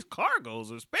at least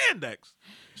cargos or spandex.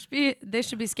 They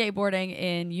should be skateboarding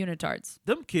in unitards.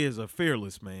 Them kids are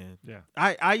fearless, man. Yeah.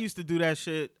 I used to do that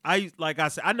shit. Like I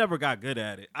said, I never got good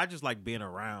at it. I just like being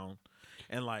around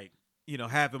and like,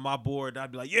 having my board.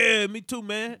 I'd be like, yeah, me too,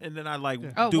 man. And then I like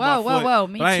Oh, do my foot. whoa,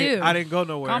 me But too. I didn't go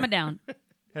nowhere. Calm it down.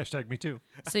 Hashtag me too.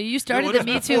 So you started Well, the this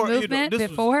Me Too before, movement this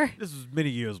before? this was many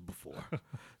years before.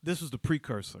 This was the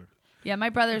precursor. Yeah, my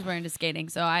brothers were into skating,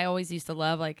 so I always used to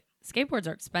love, like, skateboards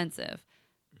are expensive.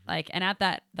 Like, and at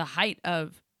the height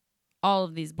of all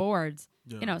of these boards,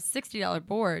 Yeah. $60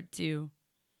 board to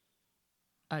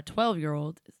a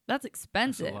 12-year-old, that's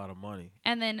expensive. That's a lot of money.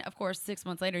 And then, of course, 6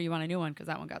 months later, you want a new one because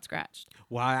that one got scratched.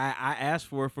 Well, I asked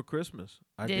for it for Christmas.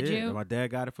 I Did you? My dad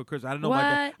got it for Christmas. I didn't know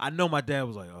What? I know my dad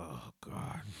was like, "Oh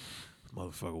God, this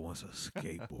motherfucker wants a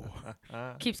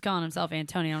skateboard." Keeps calling himself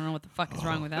Antonio. I don't know what the fuck is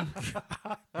wrong with him.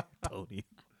 Tony,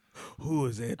 who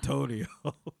is Antonio?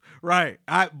 Right.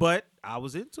 But I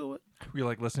was into it. You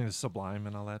like listening to Sublime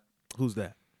and all that? Who's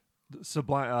that?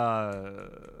 Sublime.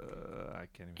 I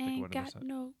can't even think Ain't what it was. got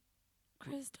no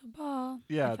crystal ball.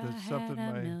 Yeah, if I there's something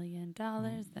had my- $1 million,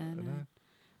 then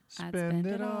I'd Spend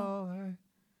it all.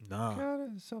 Nah.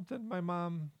 Something. My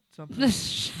mom. Something.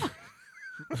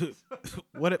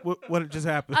 What just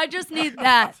happened? I just need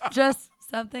that. Just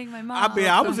something my mom. I mean,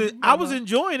 I was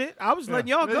enjoying it. I was letting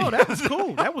y'all go. That was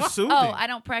cool. That was soothing. Oh, I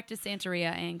don't practice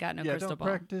Santeria. I ain't got no Yeah, crystal don't ball.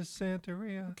 practice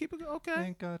Santeria. Keep it okay.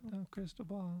 Ain't got no crystal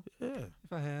ball. Yeah.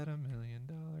 If I had $1 million,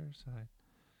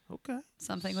 I. Okay.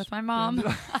 Something with my mom.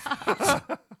 Uh-oh.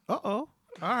 All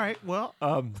right. Well,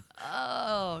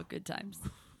 Oh, good times.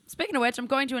 Speaking of which, I'm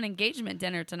going to an engagement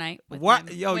dinner tonight with what?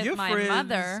 my, Yo, with your my friends,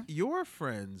 mother. your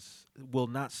friends will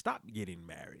not stop getting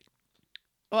married.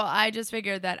 Well, I just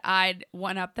figured that I'd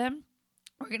one-up them.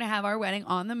 We're going to have our wedding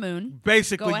on the moon.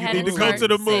 Basically, Go you ahead need and to go to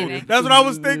the start moon. saving. That's what I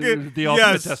was thinking. The ultimate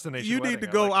yes, destination you wedding. need to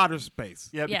I go like it. outer space.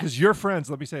 Yeah, Yeah. because your friends.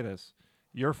 Let me say this: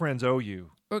 your friends owe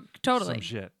you Totally. some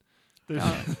shit. But,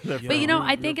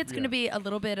 I think it's going to be a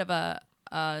little bit of a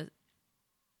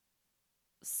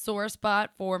sore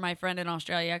spot for my friend in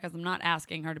Australia because I'm not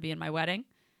asking her to be in my wedding.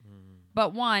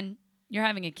 But one, you're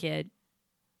having a kid.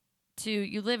 Two,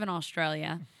 you live in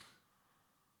Australia.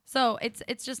 So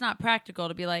it's just not practical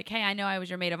to be like, hey, I know I was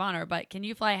your maid of honor, but can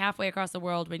you fly halfway across the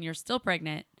world when you're still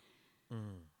pregnant?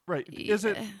 right. Is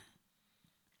it?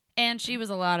 And she was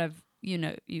a lot of, you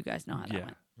guys know how that Yeah.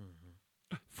 went.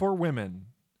 For women,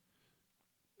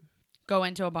 Go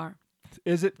into a bar.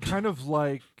 is it kind of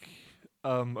like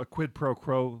a quid pro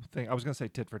quo thing? I was going to say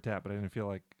tit for tat, but I didn't feel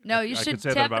like No, I you could should say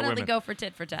that about definitely women. go for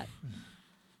tit for tat.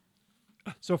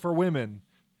 So for women,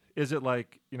 is it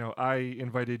like, I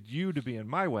invited you to be in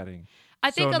my wedding?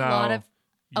 I think so a lot now of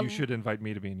you should invite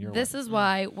me to be in your this wedding. is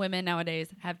why women nowadays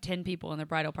have 10 people in their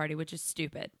bridal party, which is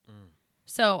stupid.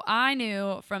 So I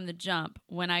knew from the jump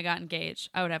when I got engaged,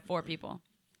 I would have 4 people.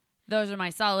 Those are my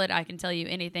solid. I can tell you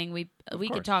anything. We could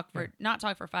course, talk for not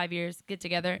talk for 5 years, get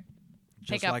together,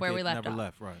 Just pick up like where it we left never off.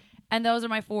 left, right. And those are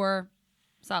my 4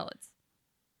 solids.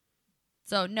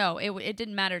 So no, it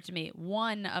didn't matter to me.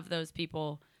 One of those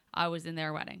people, I was in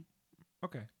their wedding.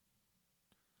 Okay.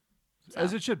 So,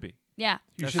 As it should be. yeah.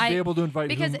 You should be able to invite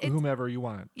because it's- whomever you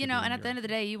want. You know, and at the end of the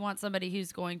day, you want somebody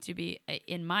who's going to be,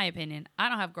 in my opinion, I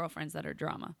don't have girlfriends that are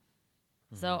drama.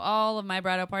 So all of my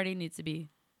bridal party needs to be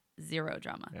 0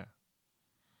 drama. Yeah.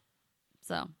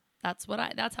 So that's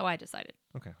how I decided.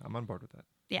 Okay. I'm on board with that.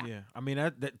 Yeah. Yeah. I mean,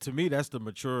 that to me, that's the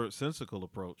mature, sensical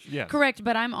approach. Yeah. Correct,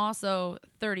 but I'm also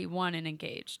 31 and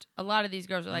engaged. A lot of these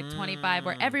girls are like 25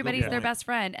 where everybody's their point. best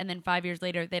friend, and then 5 years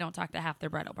later, they don't talk to half their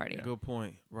bridal party. Good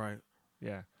point. Right.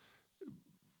 Yeah.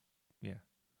 Yeah.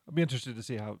 I'll be interested to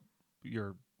see how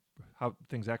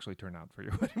things actually turn out for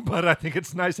your wedding. But I think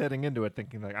it's nice heading into it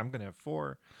thinking like I'm going to have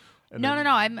 4. And No. then-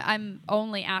 I'm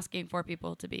only asking for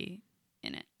people to be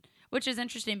in it, which is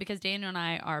interesting because Daniel and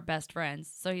I are best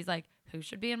friends. So he's like, who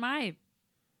should be in my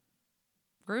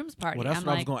groom's party? Well, that's I'm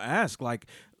what I was like, going to ask. Like,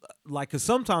 like, because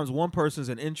sometimes one person's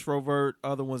an introvert,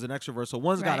 other one's an extrovert. So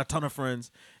one's got Right. a ton of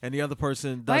friends, and the other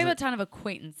person I have doesn't. a ton of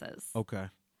acquaintances. Okay.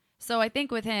 So I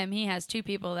think with him, he has 2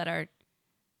 people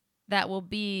that will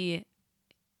be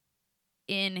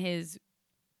in his,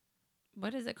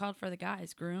 what is it called for the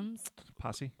guys? Grooms?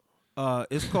 Posse.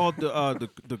 It's called the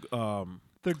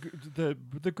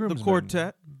The groomsmen.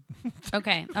 quartet.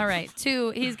 Okay. All right.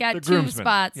 2. He's got The 2 groomsmen.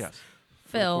 spots Yes.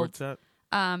 filled. Quartet.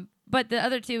 But the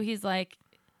other 2, he's like,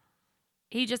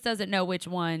 he just doesn't know which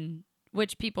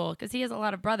people, because he has a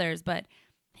lot of brothers, but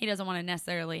he doesn't want to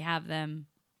necessarily have them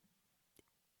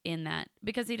in that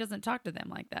because he doesn't talk to them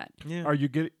like that. Yeah. Are you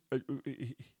getting?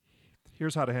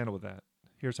 Here's how to handle that.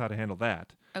 Here's how to handle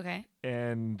that. Okay.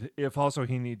 And if also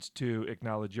he needs to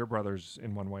acknowledge your brothers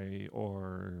in one way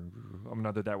or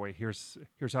another that way, here's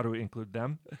how to include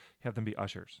them. Have them be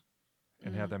ushers,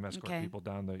 and have them escort okay. people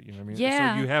down the. You know what I mean?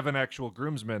 Yeah. So you have an actual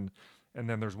groomsman, and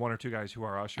then there's 1 or 2 guys who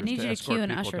are ushers. I need to you to escort cue an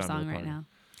people Usher down to song the right party. now.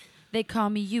 They call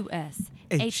me U.S.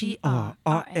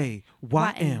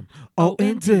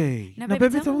 H-E-R-R-A-Y-M-O-N-D. Now, Now, baby,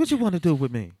 baby, tell tell me what you want to do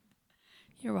with me.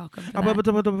 You're welcome. For I'm that.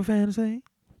 about to fantasy.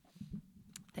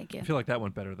 Thank you. I feel like that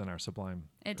went better than our Sublime.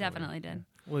 It definitely did.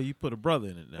 Well, you put a brother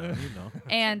in it now, you know.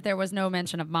 And there was no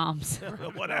mention of moms.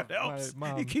 Whatever else. My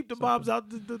mom, You keep the something. moms out.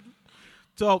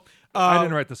 So I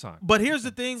didn't write the song. But here's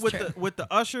the thing It's with the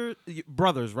usher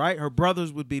brothers, right? Her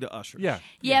brothers would be the ushers. Yeah.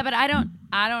 Yeah, but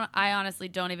I honestly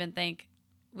don't even think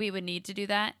we would need to do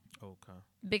that Okay.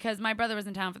 because my brother was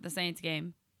in town for the Saints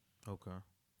game. Okay.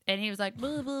 And he was like,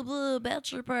 blah, blah, blah,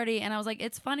 bachelor party. And I was like,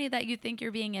 it's funny that you think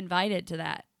you're being invited to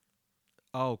that.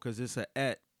 Oh, because it's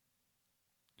a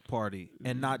party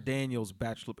and not Daniel's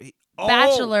bachelor.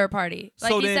 Bachelor party. Like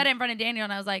So he then- said it in front of Daniel,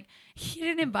 and I was like, he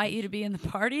didn't invite you to be in the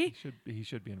party. He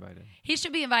should be invited. He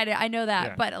should be invited. I know that.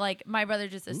 Yeah. But like my brother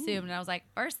just assumed. And I was like,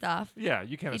 first off, Yeah,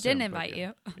 you can't. he assume, didn't but invite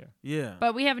yeah. you. Yeah. Yeah.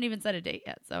 But we haven't even set a date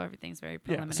yet. So everything's very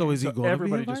preliminary. So is he going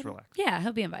everybody to be just invited? relax. Yeah,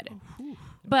 he'll be invited.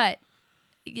 But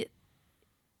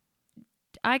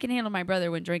I can handle my brother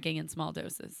when drinking in small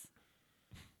doses.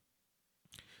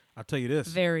 I'll tell you this.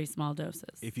 Very small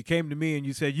doses. If you came to me and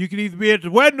you said you could either be at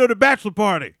the wedding or the bachelor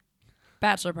party,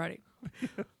 Bachelor party.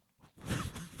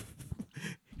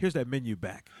 here's that menu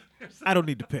back. I don't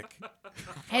need to pick.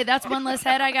 Hey, that's one less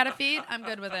head I got to feed. I'm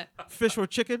good with it. Fish or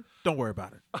chicken, don't worry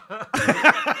about it.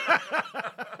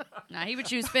 Nah, he would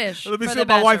choose fish. Let me for see the what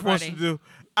my wife bachelor wants party. to do.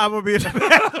 I'm going to be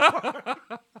at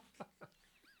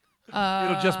the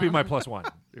It'll just be my +1.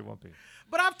 It won't be.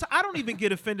 But I don't even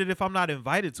get offended if I'm not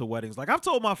invited to weddings. Like, I've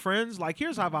told my friends, like,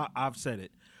 here's how I've said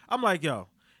it. I'm like, yo,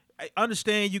 I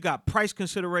understand you got price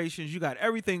considerations. You got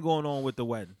everything going on with the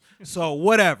wedding. So,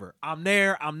 whatever. I'm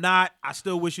there. I'm not. I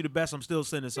still wish you the best. I'm still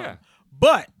sending something. Yeah.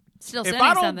 But Still if sending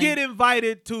I don't something. get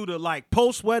invited to the, like,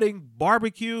 post-wedding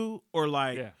barbecue or,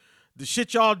 like, Yeah. the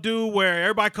shit y'all do where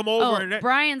everybody come over Oh, and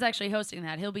Brian's actually hosting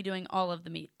that. He'll be doing all of the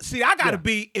meat. see, I got to Yeah.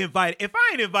 be invited. If I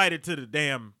ain't invited to the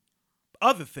damn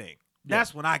other thing,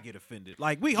 that's when I get offended.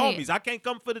 Like, we Hey, homies. I can't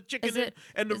come for the chicken Is it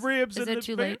and the ribs Is and it the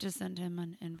too bear. late to send him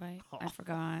an invite? I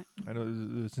forgot. I know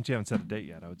since you haven't set a date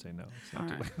yet, I would say no. It's not All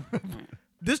too right. late.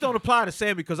 This don't apply to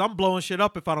Sam because I'm blowing shit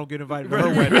up if I don't get invited to her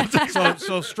wedding.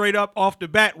 So straight up off the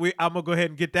bat, I'm gonna go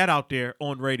ahead and get that out there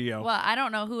on radio. Well, I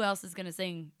don't know who else is gonna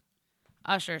sing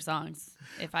Usher songs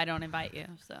if I don't invite you.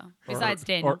 So besides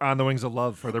Daniel. Or On the Wings of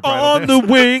Love for their bridal On dance. the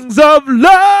wings of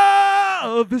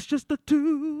love, it's just the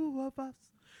two of us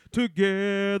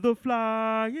together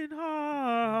flying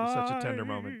high. It's such a tender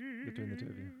moment between the two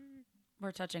of you.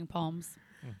 We're touching palms.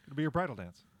 It'll be your bridal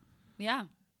dance. Yeah.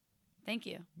 Thank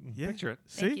you. Yeah. Picture it.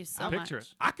 Thank See? you so Picture much.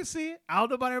 it. I can see it. I don't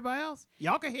know about everybody else.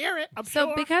 Y'all can hear it. I'm So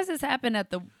sure. because this happened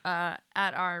at the at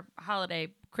our holiday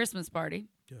Christmas party.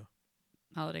 Yeah.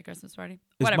 Holiday Christmas party.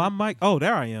 Is Whatever. my mic? Oh,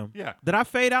 there I am. Yeah. Did I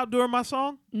fade out during my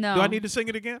song? No. Do I need to sing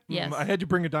it again? Yes. I had you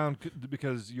bring it down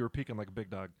because you were peeking like a big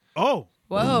dog. Oh.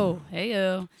 Whoa. Hey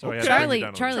yo. So I had to bring it Charlie down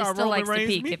a little. Charlie Try still Roman likes to Reigns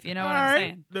peek, me? if you know All what I'm right.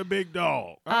 saying. The big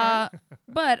dog. All right.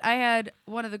 But I had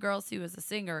one of the girls who was a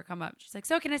singer come up. She's like,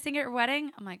 "So can I sing at your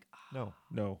wedding?" I'm like, No.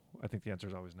 I think the answer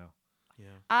is always no.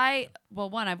 Yeah.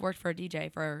 one, I've worked for a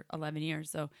DJ for 11 years,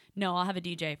 so no, I'll have a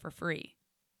DJ for free,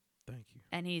 Thank you.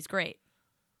 and he's great.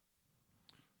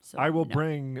 So I will no.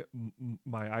 bring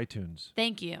my iTunes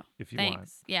Thank you. if you Thanks. want.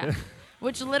 Yeah.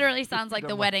 Which literally sounds like don't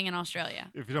the mind. wedding in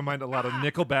Australia. If you don't mind a lot of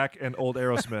Nickelback and old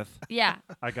Aerosmith, Yeah.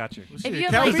 I got you. If you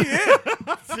have Count like, me in.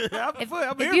 I'm if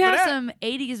here you for have that. some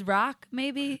 80s rock,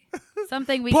 maybe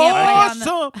something we Pour can't play on the.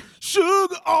 some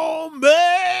sugar on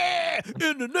me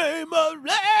in the name of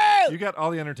love. You got all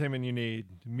the entertainment you need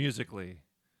musically.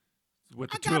 with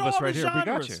the I two got of us all right the here, we got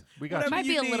you. genres. We got Whatever you. Might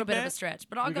be you a little need, bit of man. a stretch,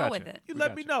 but I'll We go got with you. it. You We let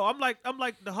got me you. know. I'm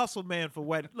like the hustle man for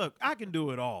wedding. Look, I can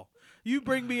do it all. You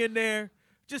bring me in there.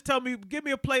 Just tell me, give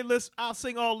me a playlist. I'll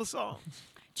sing all the songs.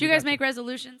 Do you guys make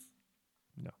resolutions?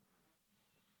 No.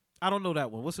 I don't know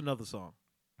that one. What's another song?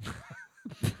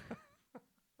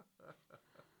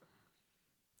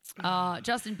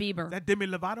 Justin Bieber. That Demi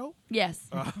Lovato? Yes.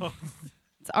 Oh.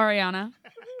 It's Ariana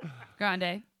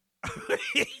Grande.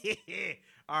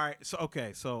 All right.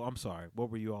 So I'm sorry.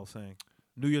 What were you all saying?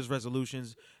 New Year's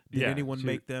resolutions. Did Yeah, anyone so-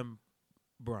 make them,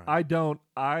 Brian? I don't.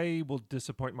 I will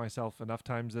disappoint myself enough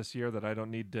times this year that I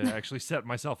don't need to actually set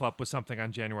myself up with something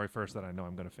on January 1st that I know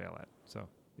I'm going to fail at. So,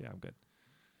 yeah, I'm good.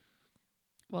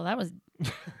 Well, that was you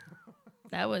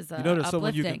know, there's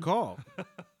someone you can uplifting. call.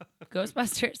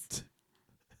 Ghostbusters.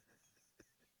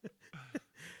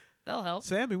 They'll help.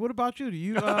 Sammy, what about you? Do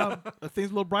you are things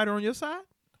a little brighter on your side?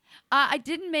 I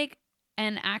didn't make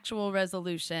an actual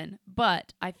resolution,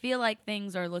 but I feel like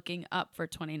things are looking up for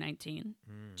 2019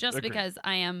 just Agreed. because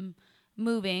I am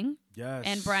moving Yes.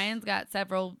 and Brian's got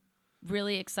several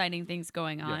really exciting things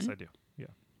going on. Yes, I do.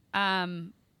 Yeah.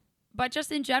 But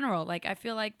just in general, like I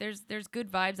feel like there's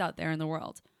good vibes out there in the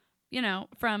world. You know,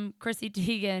 from Chrissy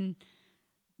Teigen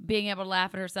being able to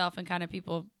laugh at herself and kind of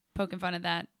people poking fun at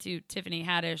that to Tiffany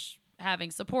Haddish having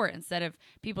support instead of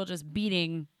people just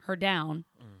beating her down.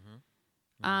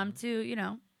 To, you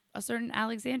know, a certain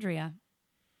Alexandria.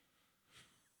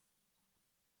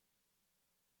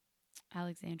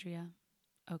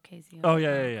 Ocasio. Oh, yeah.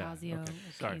 Ocasio, Okay,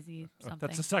 sorry. Ocasio, Oh, something.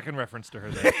 that's the second reference to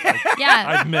her there. Yeah,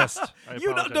 I've missed. I You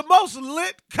know, apologize. the most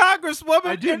lit congresswoman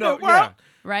I do in know. the world.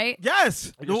 right?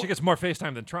 Yes. Yeah. She gets more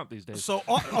FaceTime than Trump these days. So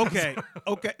okay.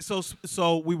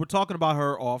 So we were talking about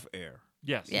her off air,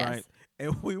 yes. Yes. right?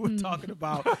 And we were talking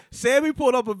about Sammy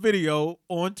pulled up a video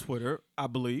on Twitter, I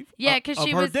believe. Yeah, of 'cause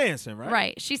she her was- dancing, right?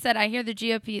 Right. She said, I hear the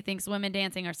GOP thinks women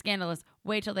dancing are scandalous.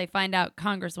 Wait till they find out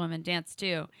congresswomen dance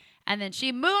too. And then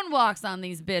she moonwalks on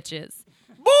these bitches.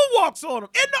 Moonwalks on him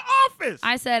in the office.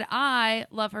 I said, I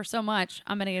love her so much,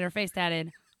 I'm going to get her face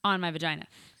tatted on my vagina.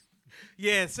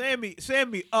 Yeah, Sammy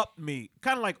upped me,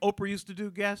 kind of like Oprah used to do,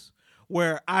 guess,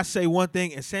 where I say one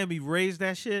thing and Sammy raised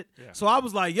that shit. Yeah. So I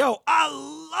was like, yo, I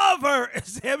love her. And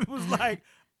Sammy was like,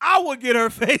 I would get her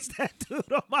face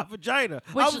tattooed on my vagina.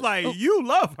 I Which- was like, you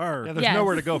love her. Yeah, there's Yes.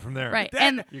 nowhere to go from there. Right. That-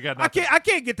 And You got I nothing.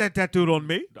 can't get that tattooed on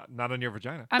me. Not on your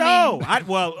vagina. I No, mean,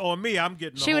 well, on me, I'm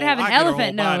getting. She the would whole- have an I get her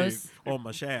elephant whole body nose. on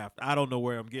my shaft. I don't know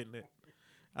where I'm getting it.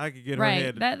 I could get her right.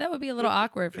 head That would be a little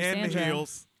awkward for and the Sandra.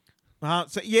 heels.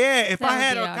 So, yeah, if That I would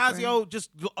had be Ocasio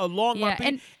just along my Yeah,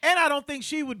 piece, and I don't think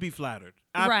she would be flattered.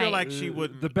 I Right. feel like she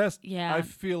wouldn't. The best. Yeah. I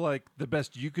feel like the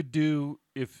best you could do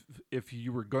if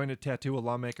you were going to tattoo a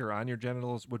lawmaker on your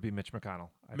genitals would be Mitch McConnell.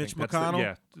 I Mitch think that's the- McConnell?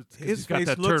 yeah. 'Cause His he's got face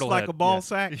that looks turtle like head. a ball Yeah.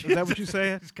 sack. Is that what you're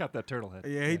saying? He's got that turtle head.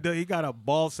 Yeah, he got a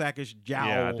ball sackish jowl.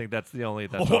 Yeah, I think that's the only.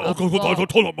 That's A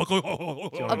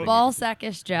all. ball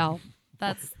sackish gel.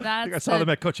 That's I think I saw them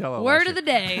at Coachella. word last of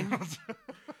the year. day.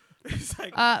 It's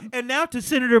like, Uh, and now to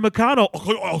Senator McConnell.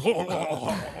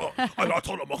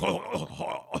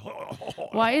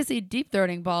 Why is he deep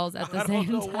throating balls at the I don't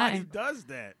same know why he time? does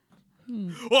that.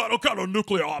 I don't got a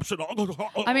nuclear option.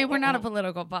 I mean, we're not a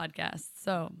political podcast,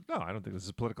 so No, I don't think this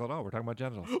is political at all. We're talking about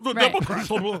genitals. The Right. Democrats.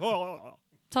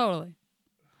 totally.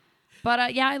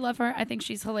 But yeah, I love her. I think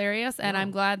she's hilarious, and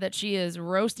I'm glad that she is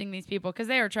roasting these people because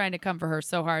they are trying to come for her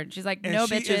so hard. She's like, And no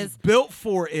she bitches. is built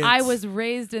for it. I was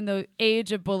raised in the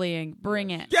age of bullying.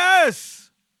 Bring it. Yes,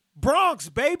 Bronx,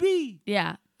 baby,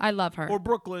 Yeah, I love her. or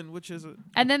Brooklyn, which is a.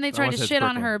 And then they tried wanna to say it's shit on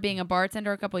Brooklyn. her being a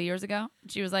bartender a couple of years ago.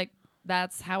 She was like,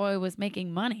 that's how I was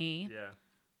making money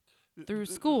Yeah. through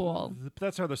school.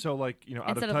 That's how they're so like out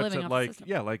Instead of of touch living that off the like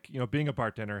system. like being a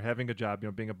bartender, having a job,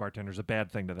 being a bartender is a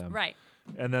bad thing to them. Right.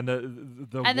 And then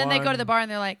the And then they go to one- the bar and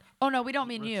they're like, oh, no, we don't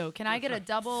mean you. Can I get a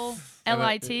double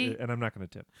LIT? And I'm not going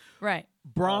to tip. Right.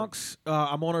 Bronx,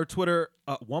 I'm on her Twitter,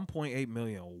 1.8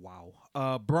 million. Wow.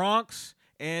 Bronx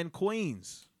and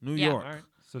Queens, New Yeah. York. All right.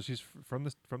 So she's from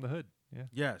the hood. Yeah.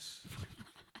 Yes.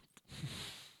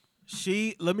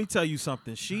 Let me tell you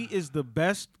something. She is the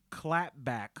best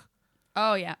clapback.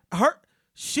 Oh, yeah.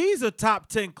 She's a top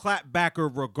 10 clapbacker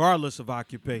regardless of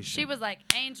occupation. She was like,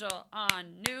 Angel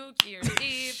on New Year's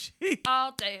Eve She-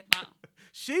 all day long.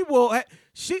 She will.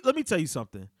 Let me tell you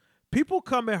something. People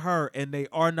come at her and they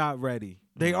are not ready.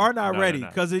 They are not No, ready no, no.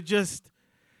 because it just.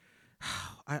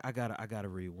 I gotta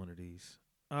read one of these.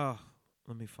 Oh,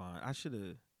 let me find. I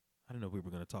didn't know we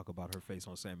were gonna talk about her face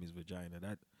on Sammy's vagina.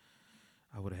 That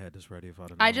I would have had this ready if I'd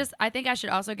have known. I think I should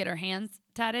also get her hands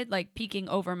tatted, like peeking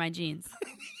over my jeans.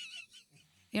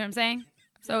 You know what I'm saying?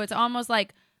 So it's almost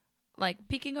like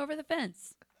peeking over the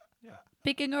fence. Yeah.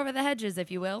 Peeking over the hedges,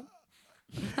 if you will.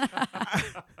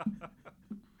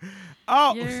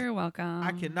 Oh, You're welcome.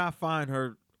 I cannot find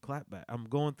her clapback. I'm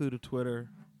going through the Twitter.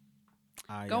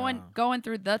 Going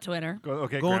through the Twitter.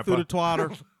 Okay, Going Grandpa. through the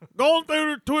Twitter. Going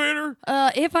through the Twitter.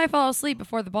 If I fall asleep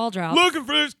before the ball drops. Looking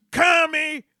for this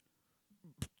commie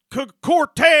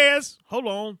Cortez. Hold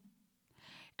on.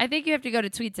 I think you have to go to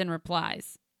tweets and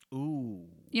replies. Ooh.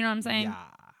 You know what I'm saying?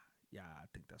 Yeah, I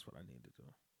think that's what I need to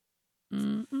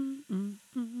do.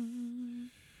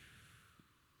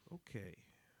 Okay.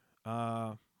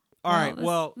 All right.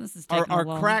 Well, this is taking our a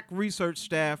while. crack research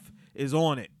staff is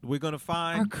on it. We're gonna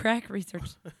find Our crack research.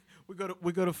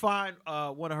 we're gonna find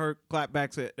one of her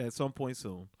clapbacks at some point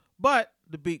soon. But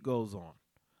the beat goes on.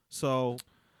 So,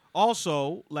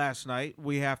 also last night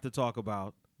we have to talk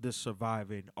about the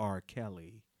Surviving R.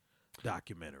 Kelly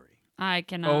documentary. I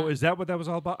cannot. Oh, is that what that was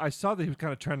all about? I saw that he was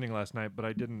kind of trending last night, but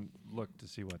I didn't look to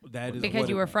see what. That is because what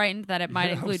you it- were frightened that it might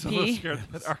I include was so pee. scared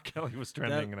that R. Kelly was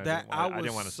trending, and I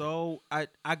didn't want to. So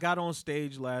I got on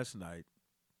stage last night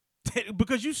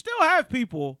because you still have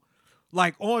people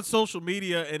like on social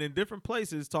media and in different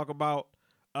places talk about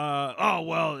oh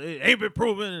well it ain't been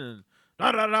proven and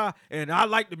da da da and I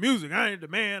like the music, I ain't the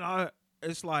man.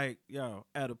 It's like, yo,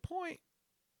 at a point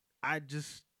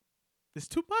it's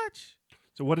too much.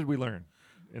 So what did we learn?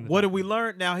 What did we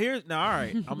learn? Now all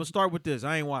right, I'm gonna start with this.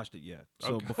 I ain't watched it yet,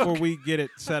 so before we get it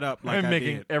set up, like I'm I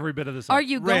making did. every bit of this. Are up.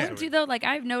 you Red. going to though? Like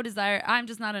I have no desire. I'm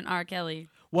just not an R. Kelly.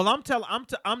 Well, I'm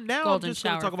now Golden just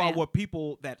going shower to talk about fan. what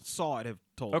people that saw it have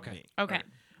told Okay. me. Okay.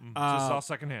 So this is all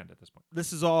secondhand at this point.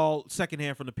 This is all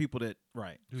secondhand from the people that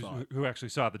Who's- saw it. who actually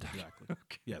saw the documentary?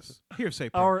 Exactly. Yes.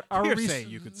 Hearsay. Our hearsay,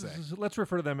 you could say. Let's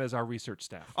refer to them as our research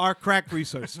staff. Our crack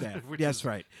research staff. Which Yes, is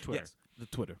right. Twitter. Yes, the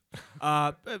Twitter.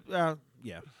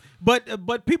 Yeah.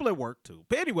 But people at work too.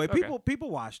 But anyway, Okay. people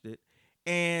watched it,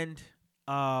 and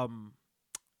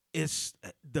it's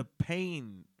the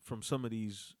pain from some of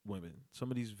these women,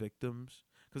 some of these victims,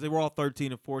 because they were all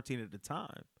 13 and 14 at the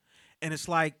time. And it's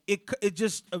like it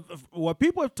just what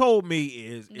people have told me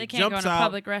is They it can't go jumps into out,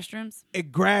 public restrooms.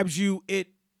 it grabs you,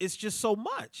 it's just so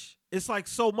much. It's like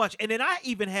so much. And then I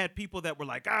even had people that were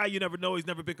like, you never know, he's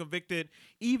never been convicted.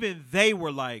 Even they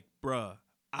were like, bruh,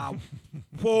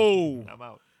 whoa, I'm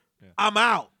out. Yeah. I'm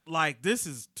out. Like, this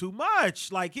is too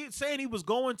much. Like, saying he was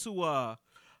going to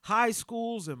high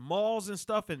schools and malls and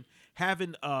stuff and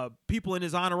having people in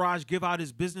his entourage give out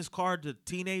his business card to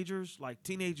teenagers, like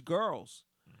teenage girls,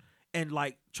 and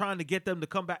like trying to get them to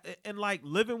come back and like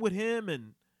living with him.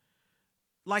 And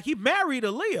like he married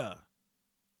Aaliyah.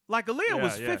 Like Aaliyah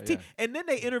was 15. yeah. And then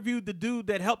they interviewed the dude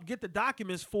that helped get the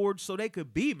documents forged so they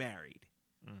could be married.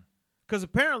 Because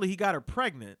apparently he got her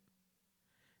pregnant.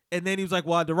 And then he was like,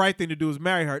 well, the right thing to do is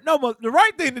marry her. No, the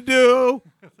right thing to do.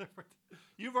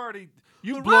 You've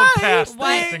blown right past the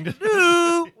right thing thing to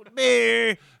do.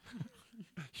 Man,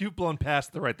 You've blown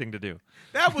past the right thing to do.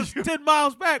 that was 10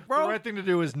 miles back, bro. The right thing to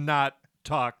do is not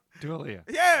talk to Aaliyah.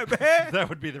 Yeah, man. That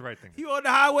would be the right thing. You on the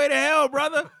highway to hell,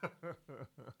 brother.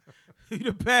 You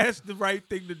done passed the right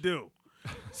thing to do.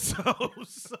 So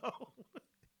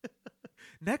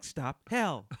next stop,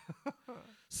 hell.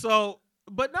 So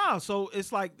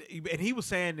it's like, and he was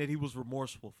saying that he was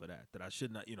remorseful for that I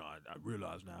should not, I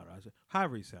realize now. I said,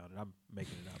 however he sounded, I'm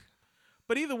making it up.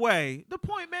 But either way, the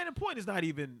point is not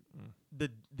even the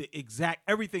exact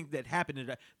everything that happened in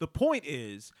that. The point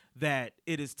is that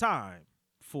it is time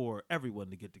for everyone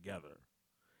to get together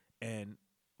and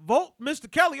vote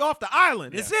Mr. Kelly off the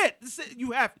island. Yeah. It's it.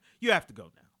 You have to go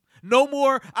now. No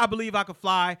more I Believe I Could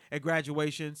Fly at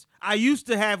graduations. I used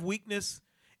to have weakness,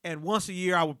 and once a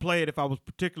year I would play it if I was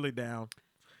particularly down.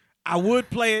 I would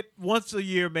play it once a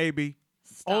year maybe,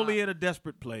 only in a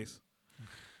desperate place.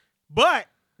 But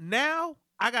now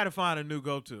I got to find a new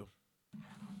go-to.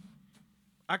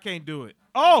 I can't do it.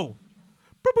 Oh!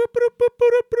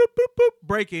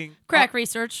 Breaking. Crack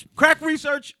research. Crack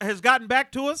research has gotten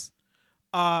back to us.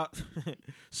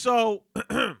 So,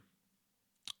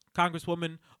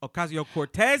 Congresswoman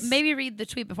Ocasio-Cortez. Maybe read the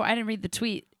tweet before. I didn't read the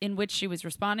tweet in which she was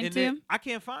responding to him. I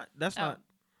can't find. That's Oh. not.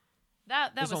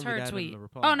 That It's was only her that in tweet. the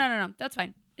reply. Oh, no. That's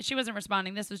fine. She wasn't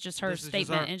responding. This was just her This is just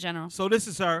statement her. in general. So this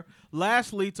is her.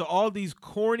 Lastly, to all these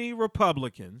corny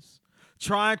Republicans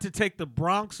trying to take the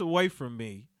Bronx away from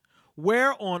me,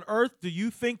 where on earth do you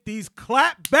think these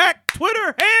clapback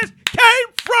Twitter hands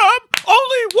came from?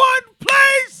 Only one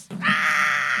place.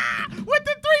 With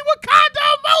the 3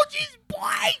 Wakanda emojis,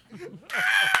 boy.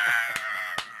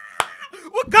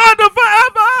 Wakanda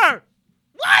forever.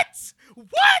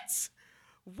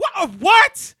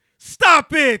 What?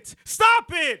 Stop it.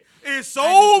 It's I just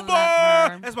love over.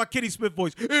 her. That's my Kitty Smith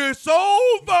voice. It's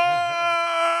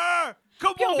over.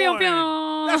 Come Pew, on. pew,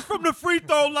 pew. That's from the free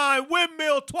throw line.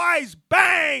 Windmill twice.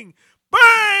 Bang.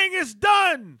 Bang. It's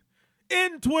done.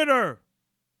 In Twitter.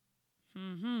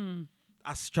 Mm-hmm.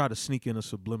 I try to sneak in a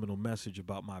subliminal message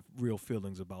about my real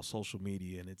feelings about social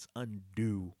media and its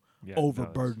undue,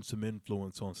 overburdensome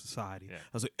influence on society. Yeah. I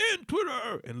was like, in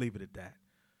Twitter, and leave it at that.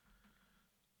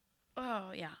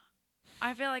 Oh, yeah.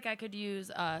 I feel like I could use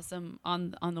some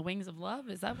on the Wings of Love.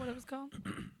 Is that what it was called?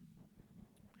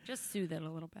 Just soothe it a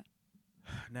little bit.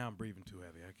 Now I'm breathing too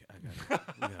heavy. I got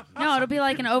it. No, it'll be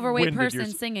like an overweight Winded person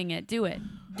yours- singing it. Do it.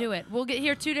 We'll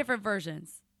hear 2 different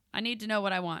versions. I need to know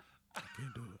what I want. I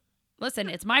can't do it. Listen,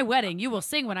 it's my wedding. You will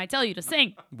sing when I tell you to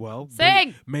sing. Well,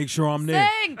 Sing! Make sure I'm there.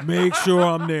 Sing! Make sure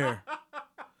I'm there.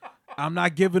 I'm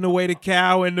not giving away the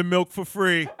cow and the milk for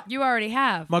free. You already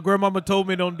have. My grandmama told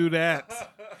me don't do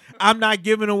that. I'm not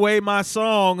giving away my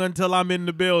song until I'm in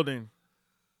the building.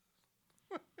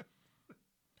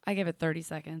 I give it 30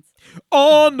 seconds.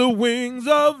 On the wings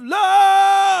of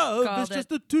love, Called it's it. just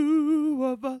the two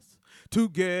of us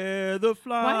together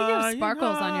flying. Why do you have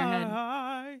sparkles on your head?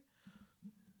 high.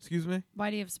 Excuse me? Why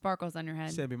do you have sparkles on your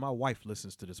head? Sammy, my wife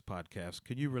listens to this podcast.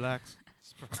 Can you relax?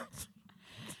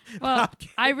 Well,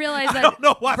 I realize I that don't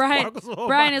know why Brian, sparkles are on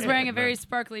Brian my is wearing a head, very man.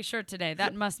 sparkly shirt today.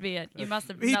 That must be it. You must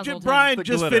have nuzzled Brian The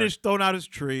just glitter. finished throwing out his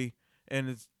tree, and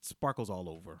it sparkles all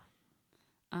over.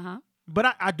 Uh-huh.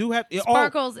 But I do have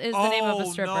Sparkles is the name of a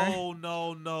stripper.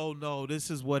 No. This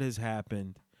is what has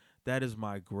happened. That is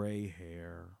my gray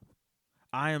hair.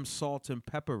 I am salt and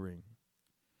peppering.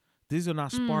 These are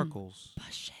not sparkles.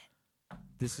 Shit.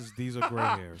 These are gray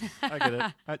hairs. I get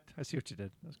it. I see what you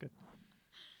did. That was good.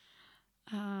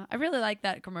 I really like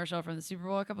that commercial from the Super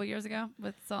Bowl a couple years ago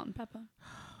with salt and pepper.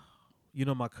 You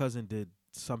know, my cousin did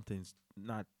something,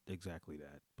 not exactly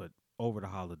that, but over the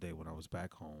holiday when I was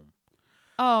back home.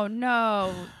 Oh,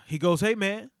 no. He goes, hey,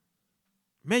 man,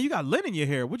 you got lint in your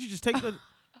hair. Would you just take the...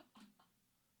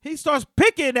 He starts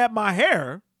picking at my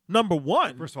hair, number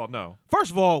one. First of all, no.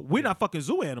 First of all, we're not fucking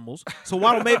zoo animals, so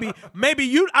why don't maybe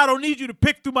you... I don't need you to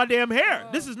pick through my damn hair.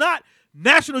 This is not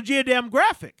National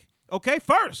Geographic, okay?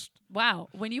 First. Wow.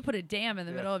 When you put a dam in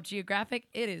the middle of Geographic,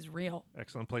 it is real.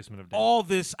 Excellent placement of dam. All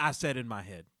this I said in my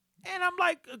head. And I'm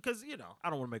like, because, I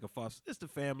don't want to make a fuss. It's the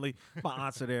family. My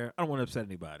aunts are there. I don't want to upset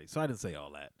anybody. So I didn't say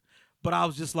all that. But I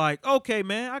was just like, okay,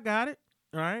 man, I got it.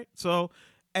 All right. So,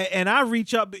 and I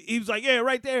reach up. He was like, yeah,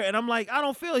 right there. And I'm like, I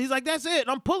don't feel it. He's like, that's it. And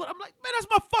I'm pulling. I'm like, man, that's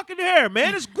my fucking hair,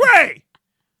 man. It's gray.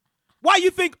 Why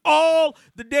you think all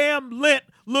the damn lint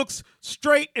looks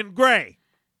straight and gray?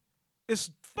 It's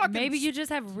fucking. Maybe you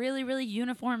just have really, really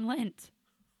uniform lint.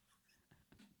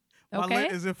 My Okay.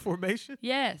 lint is in formation?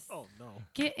 Yes. Oh, no.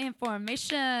 Get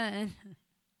information.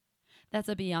 That's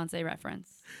a Beyonce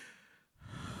reference.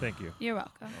 Thank you. You're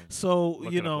welcome. So,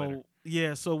 Look it up later.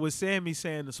 yeah, so with Sammy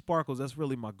saying the sparkles, that's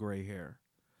really my gray hair.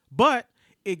 But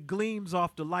it gleams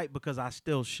off the light because I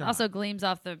still shine. Also gleams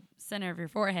off the center of your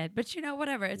forehead. But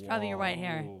whatever. It's probably your white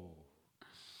hair.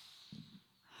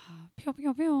 Pew,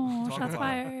 pew, pew. Shots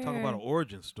fired. Talk about an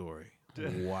origin story.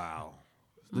 Wow.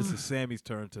 This is Sammy's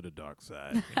turn to the dark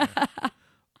side.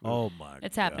 Oh, my God.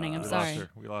 It's happening. I'm We sorry. lost her.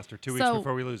 We lost her 2 weeks So-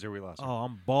 before we lose her. We lost her. Oh,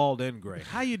 I'm bald and gray.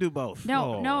 How you do both?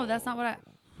 No, that's not what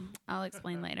I'll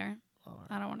explain later.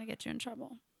 I don't want to get you in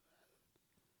trouble.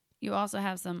 You also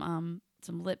have some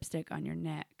lipstick on your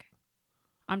neck.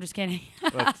 I'm just kidding.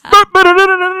 Let's-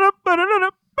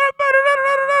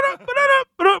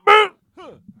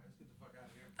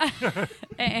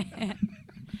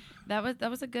 that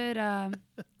was a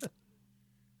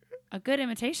good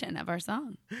imitation of our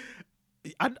song.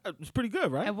 It's pretty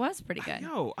good, right? It was pretty good.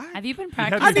 Yo, Have you been had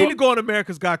practicing? I need to go on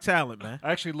America's Got Talent, man.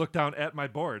 I actually looked down at my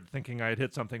board thinking I had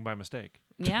hit something by mistake.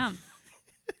 Yeah.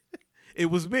 It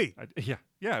was me.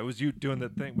 Yeah, it was you doing the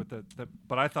thing with the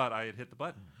but I thought I had hit the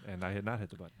button, and I had not hit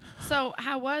the button. So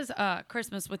how was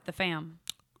Christmas with the fam?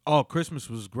 Oh, Christmas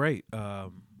was great.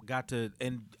 Got to,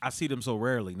 and I see them so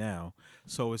rarely now,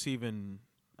 so I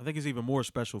think it's even more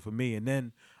special for me. And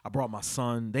then I brought my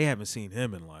son. They haven't seen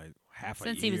him in like half a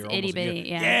year. Since he was almost a year. itty-bitty,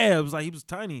 yeah. Yeah, it was like he was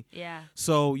tiny. Yeah.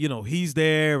 So, he's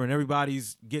there and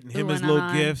everybody's getting him his Oohing little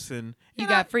on. gifts. And You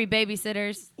got free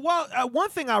babysitters. well, one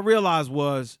thing I realized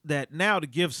was that now the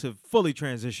gifts have fully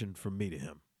transitioned from me to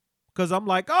him. Because I'm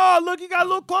like, oh, look, you got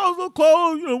little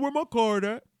clothes. Where my card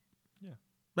at? Yeah.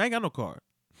 I ain't got no card.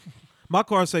 My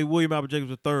card say William Albert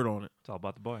Jacobs III on it. It's all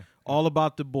about the boy. All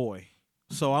about the boy.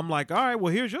 So I'm like, all right,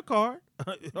 well, here's your card.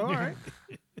 All right.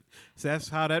 So that's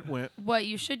how that went. What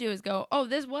you should do is go, oh,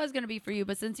 this was going to be for you,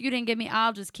 but since you didn't give me,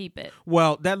 I'll just keep it.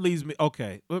 Well, that leaves me,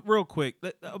 okay, but real quick,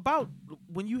 about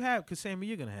when you have, because Sammy,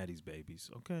 you're going to have these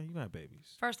babies, okay? You're going to have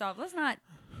babies. First off, let's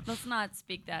not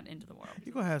speak that into the world.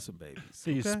 You're going to have some babies.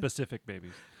 These okay? specific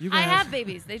babies. You're I gonna have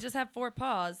babies. They just have 4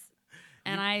 paws,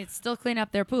 and I still clean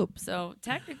up their poop. So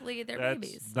technically, they're That's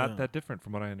babies. not that different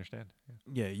from what I understand.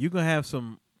 Yeah, you're going to have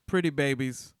some pretty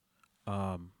babies,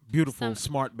 beautiful, Some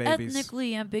smart babies.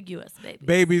 Ethnically ambiguous babies.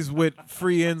 Babies with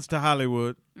free ends to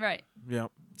Hollywood. Right. Yeah.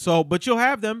 So, but you'll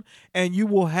have them, and you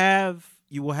will have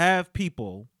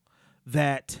people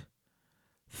that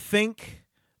think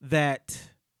that.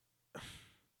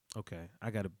 Okay,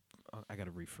 I gotta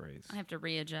rephrase. I have to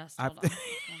readjust. Hold on. 1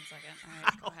 second. All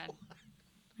right, go ahead.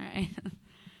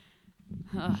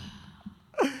 All right.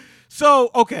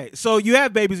 So, okay, so you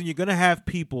have babies, and you're gonna have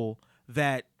people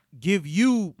that give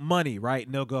you money, right?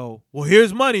 And they'll go, "Well,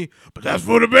 here's money, but that's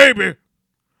for the baby.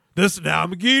 Now I'm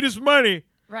gonna give you this money."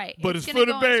 Right. But it's gonna for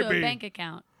the go into baby. a bank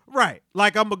account. Right.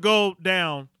 Like I'm gonna go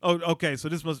down. Oh, okay. So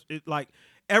this must like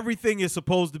everything is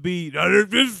supposed to be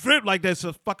like that's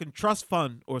a fucking trust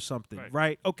fund or something,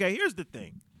 right? Okay. Here's the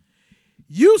thing.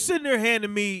 You sitting there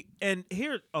handing me, and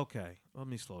here. Okay. Let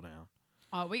me slow down.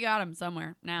 Oh, we got him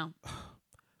somewhere now.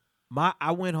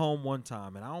 I went home one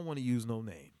time, and I don't want to use no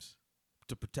names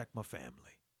to protect my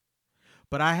family,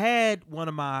 but I had one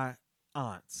of my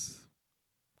aunts,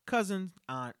 cousin,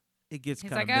 aunt. It gets He's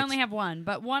kind of like, I only have one,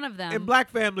 but one of them. in black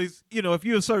families, if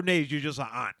you're a certain age, you're just an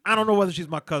aunt. I don't know whether she's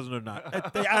my cousin or not.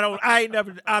 I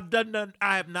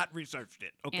have not researched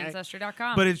it. Okay.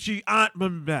 Ancestry.com. But it's she aunt, blah,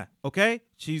 blah, blah, okay?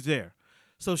 She's there.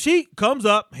 So she comes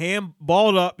up, hand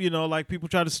balled up, like people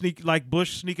try to sneak, like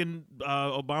Bush sneaking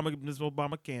Miss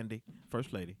Obama candy,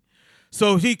 first lady.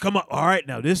 So he come up, all right,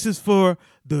 now this is for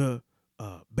the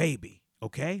baby,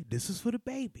 okay? This is for the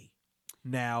baby.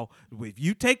 Now, if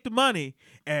you take the money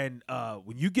and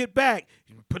when you get back,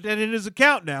 you put that in his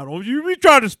account now. Don't you be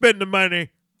trying to spend the money.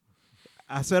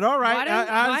 I said, all right.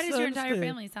 Why does your understand. entire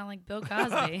family sound like Bill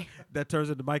Cosby? That turns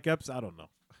into Mike Epps? I don't know.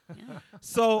 Yeah.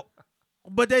 So,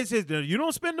 but they said, you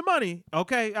don't spend the money.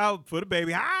 Okay, for the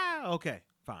baby. Okay,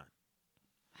 fine.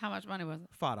 How much money was it?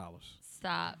 $5.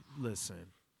 Stop. Listen.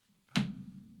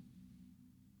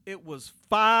 It was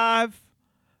 $5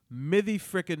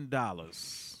 frickin'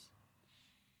 dollars.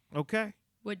 Okay?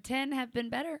 Would 10 have been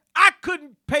better? I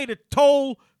couldn't pay the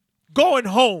toll going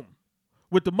home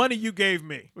with the money you gave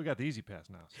me. We got the Easy Pass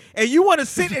now. So. And you want to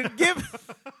sit and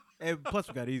give and plus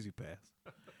we got Easy Pass.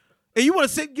 And you want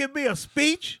to sit and give me a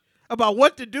speech about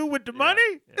what to do with the money?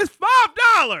 Yeah. It's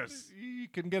 $5. You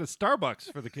can get a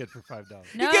Starbucks for the kid for $5.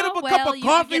 No, You get him a cup of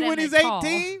coffee when he's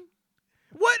 18?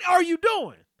 What are you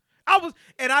doing?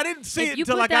 I didn't see it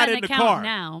until I got in the car.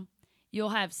 Now, you'll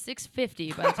have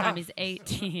 $650 by the time he's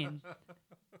 18. I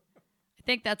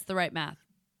think that's the right math.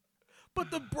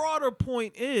 But the broader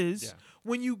point is,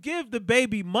 when you give the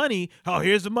baby money,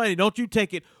 here's the money, don't you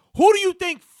take it. Who do you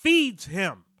think feeds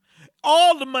him?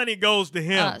 All the money goes to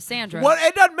him. Sandra.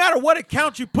 It doesn't matter what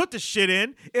account you put the shit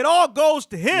in. It all goes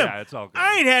to him. Yeah, it's all good.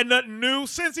 I ain't had nothing new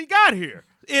since he got here.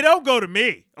 It don't go to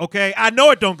me, okay? I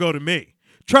know it don't go to me.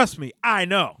 Trust me, I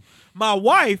know. My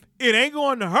wife, it ain't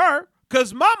going to her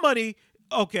because my money...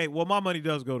 Okay, well, my money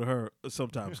does go to her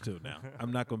sometimes, too, now.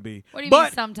 I'm not going to be... What do you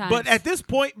mean sometimes? But at this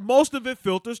point, most of it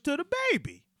filters to the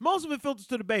baby.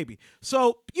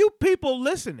 So you people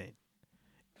listening,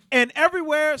 and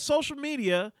everywhere, social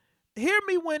media, hear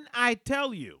me when I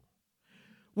tell you.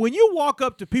 When you walk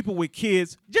up to people with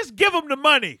kids, just give them the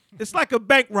money. It's like a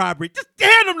bank robbery. Just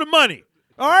hand them the money.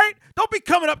 All right? Don't be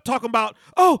coming up talking about,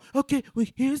 okay, well,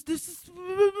 here's this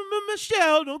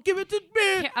Michelle. Don't give it to me.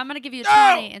 Here, I'm going to give you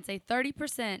 20 and say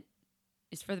 30%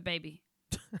 is for the baby.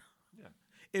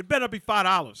 It better be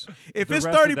 $5. If The it's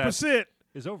rest of 30%,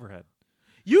 is overhead.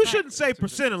 you shouldn't say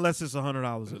percent unless it's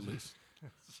 $100 at least.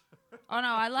 Oh, no,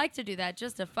 I like to do that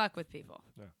just to fuck with people.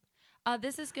 Yeah.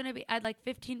 This is going to be, I'd like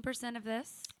 15% of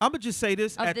this. I'm going to just say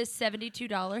this. Of this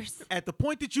 $72. At the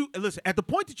point that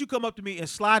you come up to me and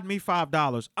slide me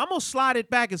 $5, I'm going to slide it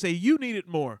back and say, you need it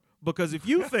more. Because if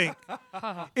you think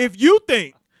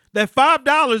that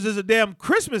 $5 is a damn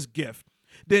Christmas gift,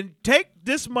 then take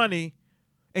this money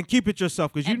and keep it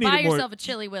yourself because you need it more. And buy yourself a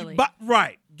Chili Willy.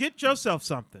 Right. Get yourself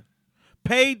something.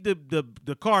 Pay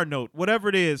the car note, whatever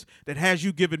it is that has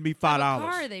you giving me $5. What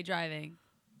car are they driving?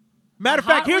 Matter of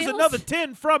fact, Hot here's Wheels? another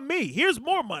 10 from me. Here's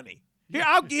more money.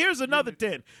 Here's another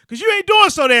 10 because you ain't doing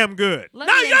so damn good. Let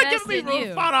Now me you're not invest giving me in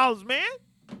you. $5, man.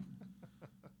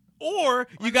 Or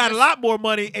you got a lot more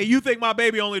money and you think my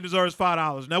baby only deserves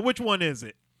 $5. Now, which one is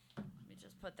it? Let me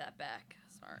just put that back.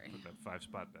 Sorry. Put that 5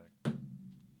 spot back.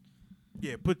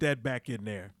 Yeah, put that back in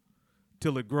there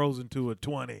till it grows into a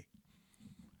 20.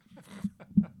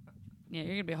 Yeah,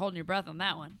 you're gonna be holding your breath on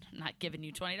that one. I'm not giving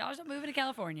you $20. I'm moving to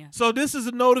California. So this is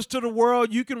a notice to the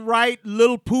world. You can write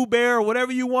Little Pooh Bear or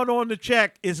whatever you want on the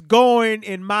check. It's going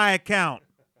in my account.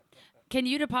 Can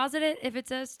you deposit it if it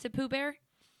says to Pooh Bear?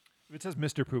 If it says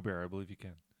Mr. Pooh Bear, I believe you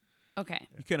can. Okay.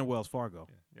 You can at Wells Fargo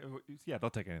Yeah, they'll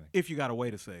take anything. if you got a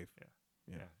way to save.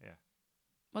 Yeah.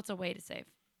 What's a way to save?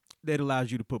 That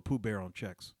allows you to put Pooh Bear on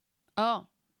checks. Oh.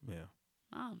 Yeah.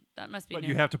 Oh, that must be But new.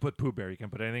 you have to put Pooh Bear. You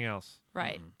can't put anything else.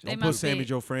 Right. They Don't put must Sammy be.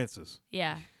 Joe Francis.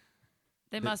 Yeah.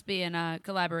 They must be in a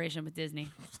collaboration with Disney.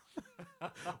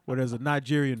 Where there's a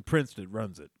Nigerian prince that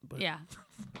runs it. But Yeah.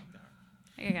 I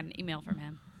think I got an email from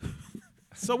him.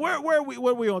 So where are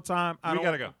we on time? We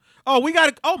gotta go. Oh, we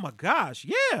gotta. Oh my gosh.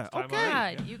 Yeah. Time Okay.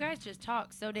 already. God, you guys just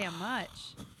talk so damn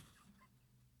much.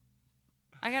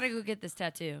 I gotta go get this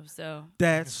tattoo. So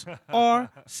That's our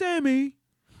Sammy.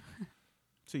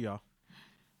 See y'all.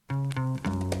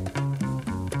 The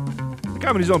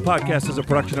Comedy Zone podcast is a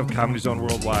production of Comedy Zone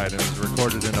Worldwide and is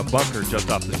recorded in a bunker just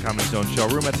off the Comedy Zone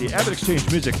showroom at the Abbott Exchange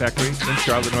Music Factory in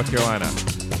Charlotte, North Carolina.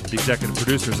 The executive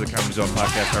producers of the Comedy Zone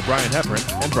podcast are Brian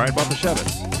Heffron and Brian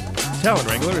Baltashevitz. Talent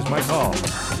wrangler is Mike Hall.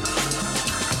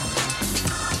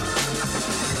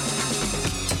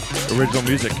 Original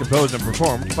music composed and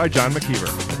performed by John McKeever.